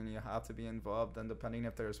involved, and then you have to be involved, and depending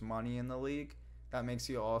if there's money in the league, that makes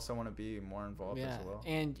you also want to be more involved Yeah, as well.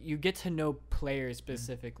 and you get to know players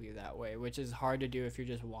specifically that way, which is hard to do if you're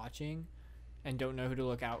just watching and don't know who to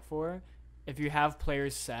look out for. If you have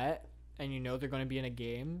players set and you know they're going to be in a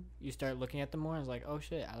game, you start looking at them more and it's like, oh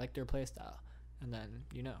shit, I like their play style, and then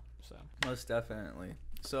you know. So Most definitely.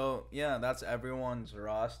 So yeah, that's everyone's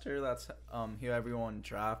roster. That's who everyone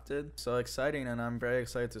drafted. So exciting, and I'm very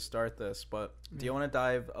excited to start this. But do you want to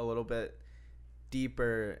dive a little bit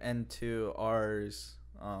deeper into ours?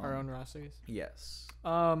 our own rosters. Yes.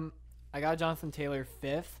 I got Jonathan Taylor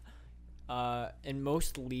 5th. In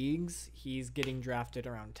most leagues, he's getting drafted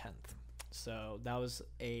around 10th. So that was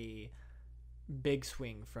a big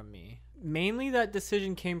swing from me. Mainly that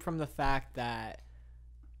decision came from the fact that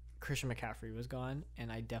Christian McCaffrey was gone,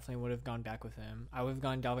 and I definitely would have gone back with him. I would have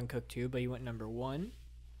gone Dalvin Cook too, but he went number 1.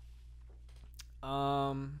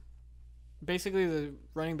 Basically the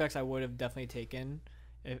running backs I would have definitely taken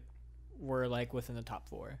were like within the top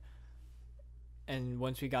 4. And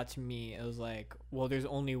once we got to me, it was like, well, there's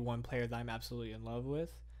only one player that I'm absolutely in love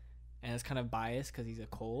with, and it's kind of biased because he's a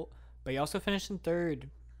Colt, but he also finished in 3rd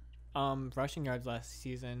rushing yards last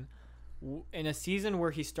season, in a season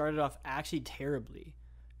where he started off actually terribly,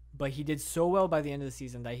 but he did so well by the end of the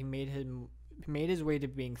season that he made his way to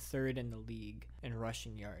being 3rd in the league in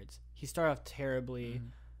rushing yards. He started off terribly.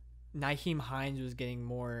 Nyheim Hines was getting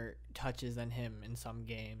more touches than him in some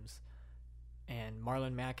games, and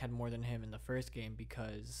Marlon Mack had more than him in the first game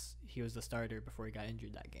because he was the starter before he got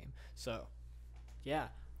injured that game. So, yeah,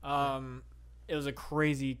 it was a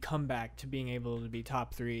crazy comeback to being able to be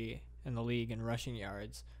top 3 in the league in rushing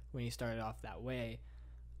yards when he started off that way.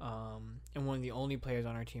 And one of the only players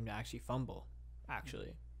on our team to actually fumble.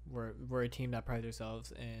 Actually, we're a team that prides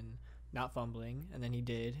ourselves in not fumbling, and then he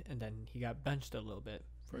did, and then he got benched a little bit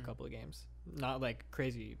for a couple of games. Not like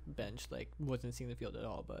crazy bench, like wasn't seeing the field at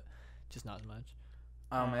all, but just not as much.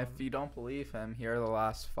 If you don't believe him, here are the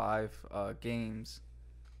last 5 games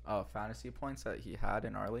of fantasy points that he had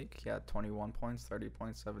in our league. He had 21 points, 30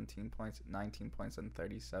 points, 17 points, 19 points, and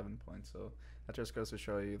 37 points. So that just goes to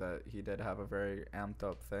show you that he did have a very amped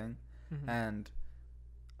up thing. And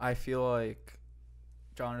I feel like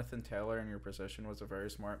Jonathan Taylor in your position was a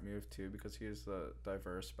very smart move too, because he is the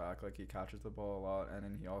diverse back. Like, he catches the ball a lot, and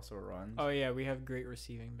then he also runs. Oh yeah, we have great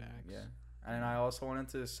receiving backs. Yeah. And I also wanted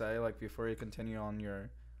to say, like, before you continue on your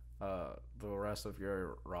the rest of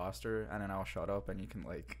your roster, and then I'll shut up and you can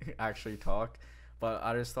like actually talk, but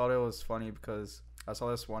I just thought it was funny because I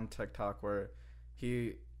saw this one TikTok where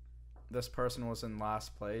this person was in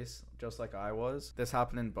last place just like I was. This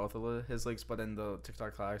happened in both of his leagues, but in the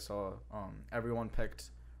TikTok that I saw, everyone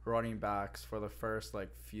picked running backs for the first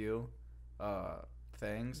like few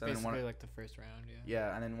things, Basically, and then like the first round,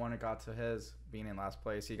 yeah, and then when it got to his being in last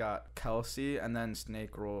place, he got Kelsey, and then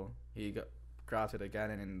Snake Rule he got drafted again,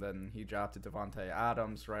 and then he drafted Devontae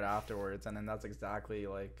Adams right afterwards, and then that's exactly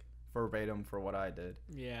like verbatim for what I did.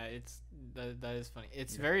 Yeah, that is funny.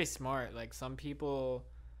 It's very smart. Like, some people,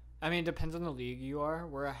 I mean, it depends on the league you are.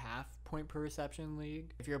 We're a half point per reception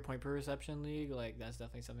league. If you're a point per reception league, like, that's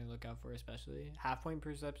definitely something to look out for, especially. Half point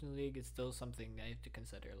per reception league is still something that you have to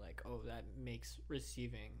consider. Like, oh, that makes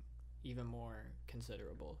receiving even more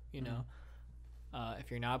considerable, you know? If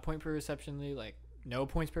you're not a point per reception league, like, no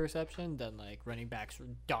points per reception, then, like, running backs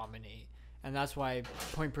dominate. And that's why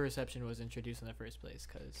point per reception was introduced in the first place,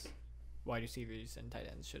 because wide receivers and tight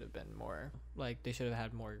ends should have been more, like, they should have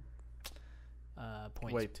had more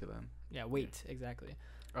points. Weight to them. Yeah, weight, exactly.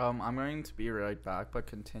 I'm going to be right back, but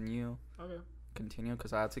continue. Okay. Continue,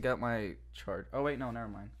 because I had to get my chart. Oh, wait, no, never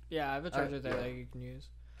mind. Yeah, I have a charger there that you can use.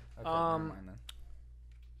 Okay, never mind then.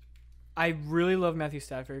 I really love Matthew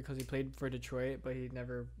Stafford because he played for Detroit, but he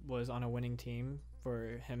never was on a winning team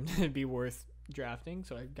for him to be worth drafting,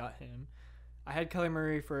 so I got him. I had Kelly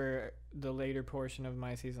Murray for the later portion of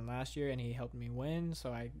my season last year, and he helped me win,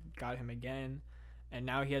 so I got him again. And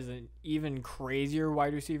now he has an even crazier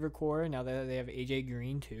wide receiver core. Now that they have AJ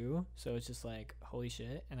Green too, so it's just like holy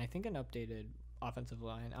shit. And I think an updated offensive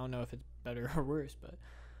line. I don't know if it's better or worse, but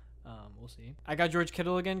we'll see. I got George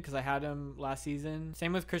Kittle again because I had him last season.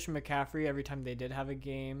 Same with Christian McCaffrey. Every time they did have a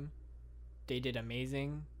game, they did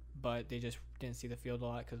amazing, but they just didn't see the field a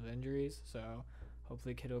lot because of injuries. So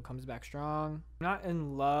hopefully Kittle comes back strong. I'm not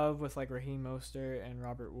in love with like Raheem Mostert and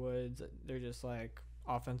Robert Woods. They're just like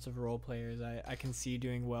offensive role players I can see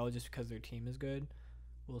doing well just because their team is good.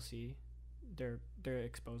 We'll see. They're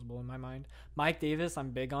exposable in my mind. Mike Davis I'm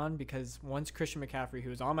big on because once Christian McCaffrey, who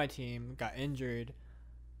was on my team, got injured,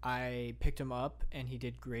 I picked him up and he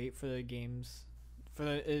did great for the games, for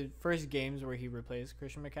the first games where he replaced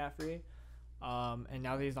Christian McCaffrey. And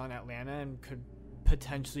now that he's on Atlanta and could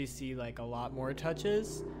potentially see like a lot more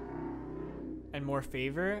touches and more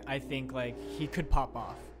favor, I think like he could pop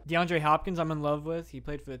off. DeAndre Hopkins I'm in love with. He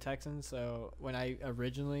played for the Texans, so when I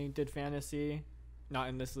originally did fantasy, not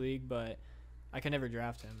in this league, but I can never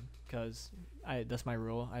draft him because that's my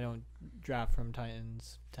rule. I don't draft from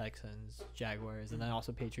Titans, Texans, Jaguars, and then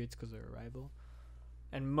also Patriots because they're a rival.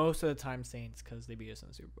 And most of the time Saints because they beat us in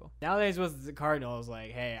the Super Bowl. Nowadays with the Cardinals,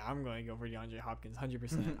 like, hey, I'm going to go for DeAndre Hopkins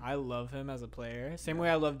 100%. I love him as a player. Same way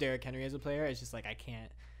I love Derrick Henry as a player. It's just like I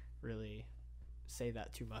can't really say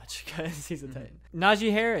that too much because he's a Titan.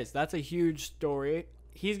 Najee Harris, that's a huge story.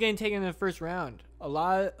 He's getting taken in the first round. A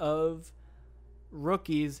lot of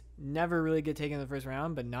rookies never really get taken in the first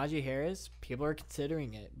round, but Najee Harris, people are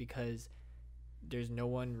considering it because there's no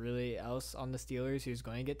one really else on the Steelers who's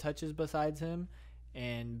going to get touches besides him.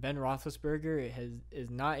 And Ben Roethlisberger is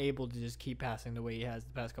not able to just keep passing the way he has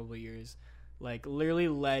the past couple of years. Like, literally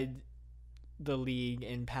led the league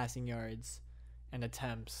in passing yards and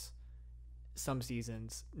attempts some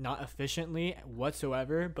seasons, not efficiently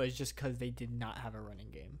whatsoever, but it's just because they did not have a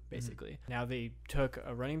running game, basically. Now they took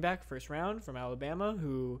a running back first round from Alabama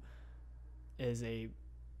who is a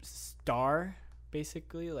star,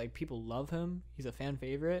 basically. Like, people love him. He's a fan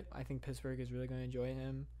favorite. I think Pittsburgh is really going to enjoy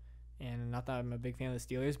him. And not that I'm a big fan of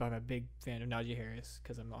the Steelers, but I'm a big fan of Najee Harris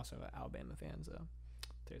because I'm also an Alabama fan, so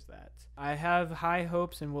there's that. I have high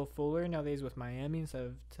hopes in Will Fuller nowadays with Miami instead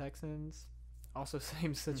of Texans. Also,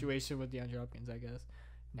 same situation with DeAndre Hopkins, I guess.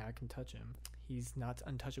 Now I can touch him. He's not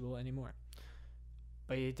untouchable anymore.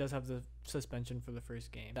 But he does have the suspension for the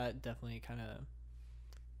first game. That definitely kind of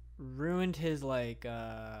ruined his, like,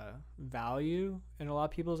 value in a lot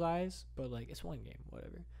of people's eyes. But, like, it's one game,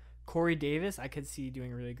 whatever. Corey Davis, I could see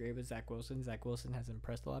doing really great with Zach Wilson. Zach Wilson has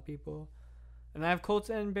impressed a lot of people. And I have Colts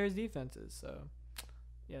and Bears defenses, so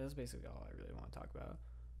yeah, that's basically all I really want to talk about.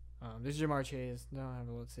 There's Jamar Chase. Don't have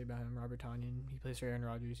a lot to say about him. Robert Tonyan, he plays for Aaron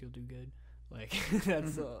Rodgers. He'll do good. Like,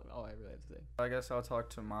 that's all I really have to say. I guess I'll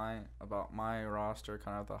talk about my roster,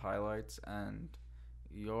 kind of the highlights, and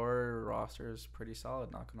your roster is pretty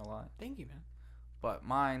solid, not gonna lie. Thank you, man. But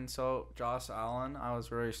mine, so Josh Allen, I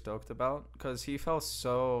was really stoked about because he fell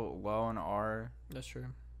so low in our That's true.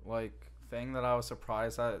 like thing that I was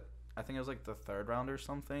surprised at. I think it was like the third round or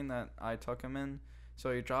something that I took him in.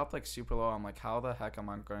 So he dropped like super low. I'm like, how the heck am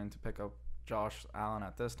I going to pick up Josh Allen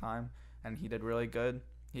at this time? And he did really good.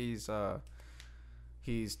 He's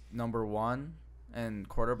number 1 in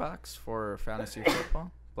quarterbacks for fantasy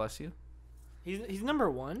football. Bless you. He's number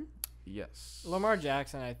 1. Yes. Lamar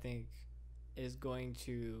Jackson, I think, is going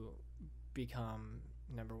to become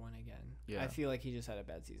number 1 again. Yeah. I feel like he just had a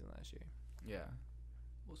bad season last year. Yeah.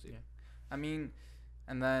 We'll see. Yeah. I mean,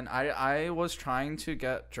 and then I was trying to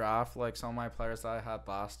draft like some of my players that I had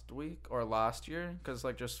last week or last year because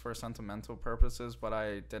like just for sentimental purposes, but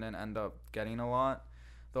I didn't end up getting a lot.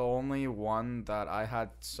 The only one that I had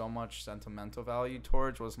so much sentimental value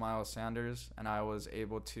towards was Miles Sanders, and I was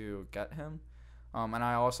able to get him. And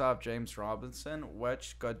I also have James Robinson,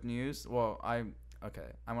 which, good news. Well, I'm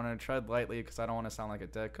going to tread lightly because I don't want to sound like a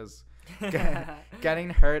dick because getting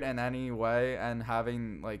hurt in any way and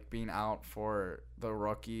having, like, being out for the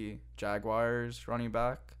rookie Jaguars running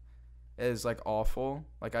back is, like, awful.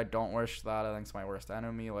 Like, I don't wish that. I think it's my worst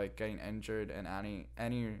enemy. Like, getting injured in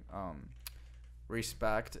any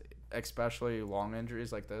respect, especially long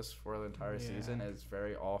injuries like this for the entire season, is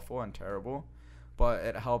very awful and terrible. But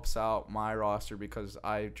it helps out my roster because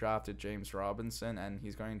I drafted James Robinson, and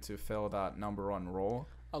he's going to fill that number 1 role.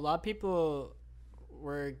 A lot of people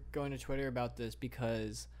were going to Twitter about this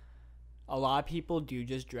because a lot of people do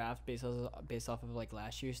just draft based off of like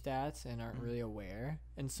last year's stats and aren't really aware.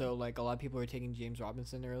 And so like a lot of people are taking James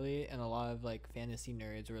Robinson early, and a lot of like fantasy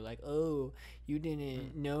nerds were like, "Oh, you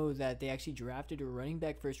didn't know that they actually drafted a running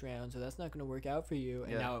back first round, so that's not going to work out for you."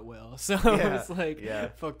 And now it will. So it's like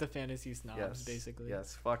fuck the fantasy snobs, basically.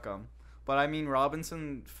 Yes, fuck them. But I mean,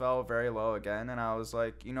 Robinson fell very low again, and I was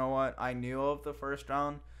like, you know what? I knew of the first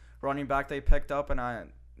round running back they picked up, and I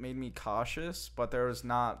made me cautious, but there was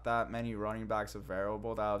not that many running backs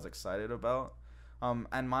available that I was excited about.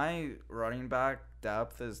 And my running back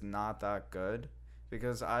depth is not that good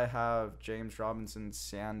because I have James Robinson,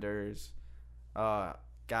 Sanders,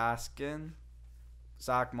 Gaskin,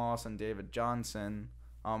 Zach Moss, and David Johnson.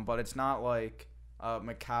 But it's not like a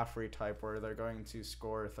McCaffrey type where they're going to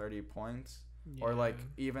score 30 points or like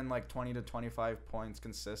even like 20 to 25 points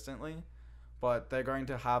consistently. But they're going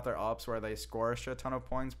to have their ups where they score a shit ton of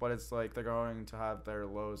points, but it's like they're going to have their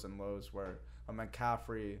lows and lows where a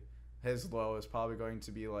McCaffrey, his low is probably going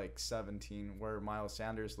to be like 17, where Miles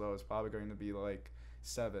Sanders' low is probably going to be like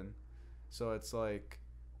 7. So it's like,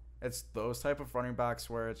 it's those type of running backs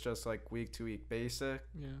where it's just like week to week basis.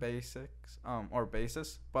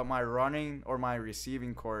 But my running or my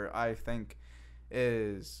receiving core, I think,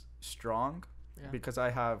 is strong because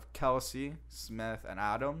I have Kelsey, Smith, and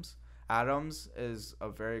Adams. Adams is a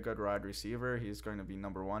very good wide receiver. He's going to be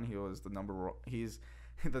number one. He's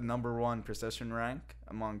the number one position rank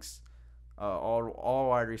amongst all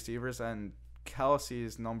wide receivers, and Kelsey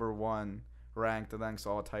is number one ranked amongst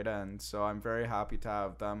all tight ends. So I'm very happy to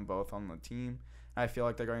have them both on the team. I feel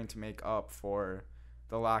like they're going to make up for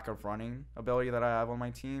the lack of running ability that I have on my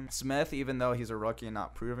team. Smith, even though he's a rookie and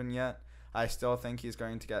not proven yet, I still think he's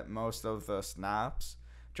going to get most of the snaps,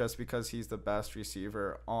 just because he's the best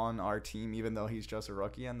receiver on our team, even though he's just a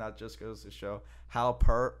rookie. And that just goes to show how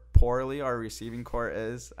poorly our receiving core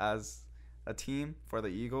is as a team for the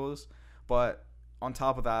Eagles. But on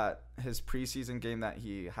top of that, his preseason game that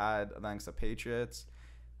he had against the Patriots,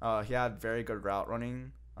 he had very good route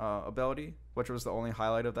running ability, which was the only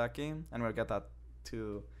highlight of that game. And we'll get that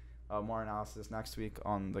to more analysis next week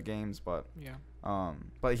on the games. But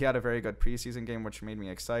but he had a very good preseason game, which made me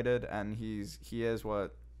excited. And he is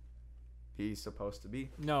what he's supposed to be.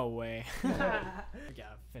 No way.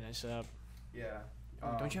 Finish up.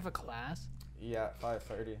 Don't you have a class? Yeah, at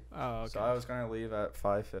 5:30. Oh, okay. So I was going to leave at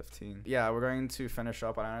 5:15. Yeah, we're going to finish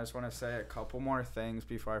up, and I just want to say a couple more things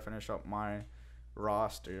before I finish up my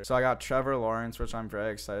roster. So I got Trevor Lawrence, which I'm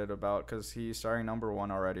very excited about because he's starting number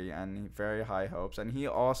one already, and very high hopes. And he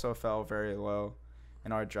also fell very low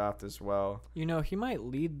in our draft as well. You know, he might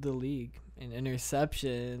lead the league in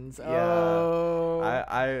interceptions. Yeah. Oh.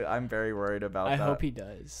 I'm very worried about that. I hope he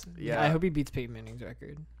does. Yeah. I hope he beats Peyton Manning's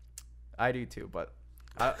record. I do too, but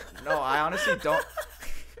I honestly don't.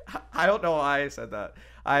 I don't know why I said that.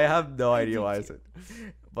 I have no idea why I said.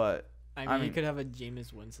 But I mean, he could have a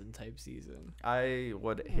Jameis Winston type season. I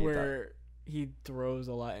would hate where he throws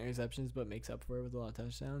a lot of interceptions but makes up for it with a lot of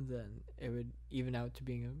touchdowns, and it would even out to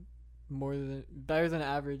being a better than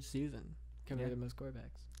average season compared to most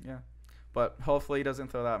quarterbacks. Yeah, but hopefully he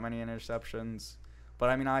doesn't throw that many interceptions. But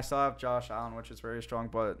I mean, I still have Josh Allen, which is very strong.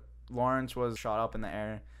 But Lawrence was shot up in the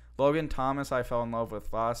air. Logan Thomas, I fell in love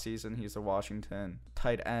with last season. He's a Washington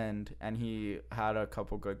tight end, and he had a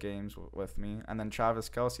couple good games with me. And then Travis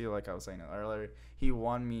Kelce, like I was saying earlier, he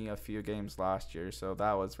won me a few games last year, so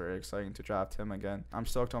that was very exciting to draft him again. I'm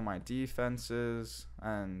stoked on my defenses,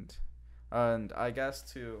 and I guess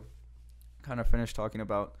to kind of finish talking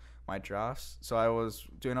about my drafts. So I was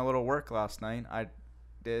doing a little work last night. I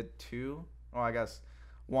did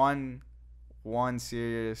one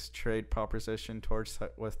serious trade proposition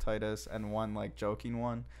with Titus, and one like joking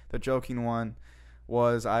one. The joking one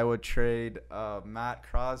was I would trade Matt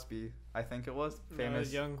Crosby. I think it was famous. No, it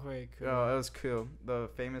was Young Hui Koo. Oh, it was Koo, the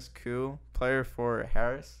famous Koo player for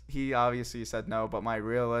Harris. He obviously said no, but my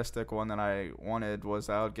realistic one that I wanted was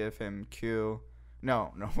I would give him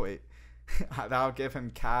wait. I would give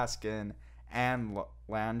him Gaskin and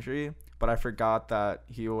Landry, but I forgot that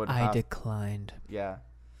he would. I declined. Yeah.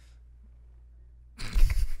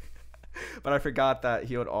 But I forgot that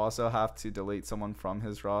he would also have to delete someone from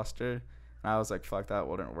his roster. And I was like, fuck, that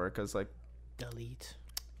wouldn't work. Because, like... Delete.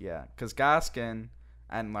 Yeah. Because Gaskin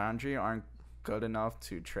and Landry aren't good enough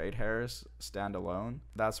to trade Harris standalone.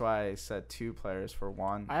 That's why I said 2 players for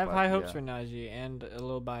one. I have high hopes for Najee and a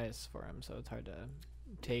little bias for him. So it's hard to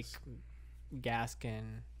take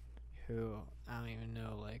Gaskin, who I don't even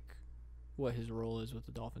know, like, what his role is with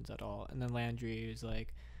the Dolphins at all. And then Landry is,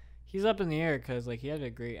 like... He's up in the air because, like, he had a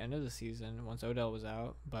great end of the season once Odell was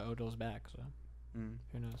out, but Odell's back, so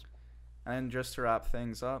who knows? And just to wrap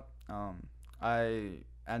things up, I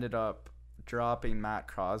ended up dropping Matt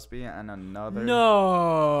Crosby and another.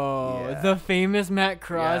 No, Yeah. the famous Matt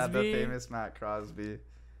Crosby. Yeah, the famous Matt Crosby.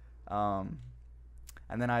 And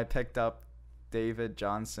then I picked up David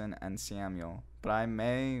Johnson and Samuel, but I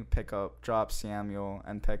may drop Samuel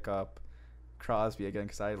and pick up Crosby again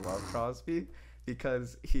because I love Crosby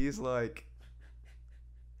because he's like,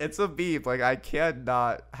 it's a beep. Like, I can't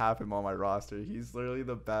not have him on my roster. He's literally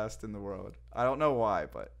the best in the world. I don't know why,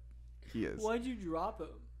 but he is. Why'd you drop him?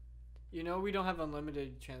 You know we don't have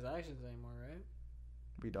unlimited transactions anymore, right?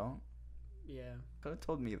 We don't? Yeah. Could have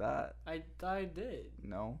told me that. I thought I did.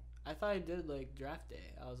 No. I thought I did like draft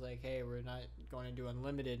day. I was like, hey, we're not going to do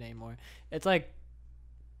unlimited anymore. It's like,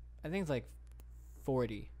 I think it's like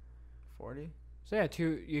 40. 40? So yeah,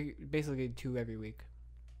 you basically 2 every week.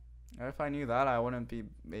 If I knew that, I wouldn't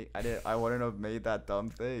I wouldn't have made that dumb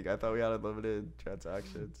thing. I thought we had unlimited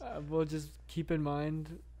transactions. We'll just keep in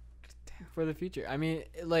mind for the future. I mean,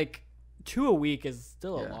 like 2 a week is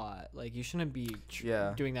still a Yeah. lot. Like you shouldn't be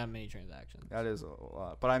doing that many transactions. That is a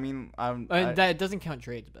lot. But I mean, that doesn't count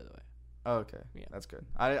trades, by the way. Oh, okay. Yeah. That's good.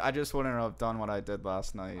 I just wouldn't have done what I did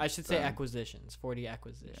last night. I should say then. acquisitions. 40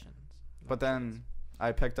 acquisitions. But then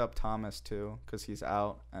I picked up Thomas too because he's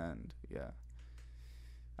out, and yeah.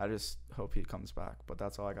 I just hope he comes back. But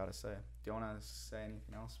that's all I gotta say. Do you want to say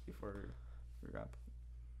anything else before we wrap?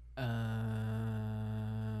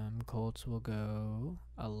 Colts will go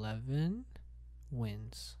 11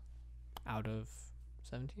 wins out of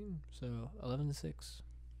 17, so 11-6.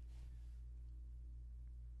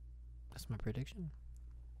 That's my prediction.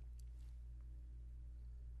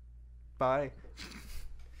 Bye.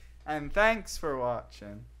 And thanks for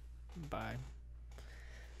watching. Bye.